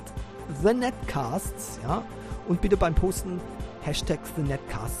mastodon.africa/@thenetcasts, ja, und bitte beim Posten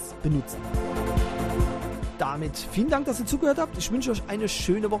 #thenetcasts benutzen. Damit vielen Dank, dass ihr zugehört habt. Ich wünsche euch eine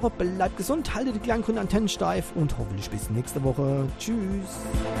schöne Woche. Bleibt gesund, haltet die kleinen grünen Antennen steif und hoffentlich bis nächste Woche. Tschüss.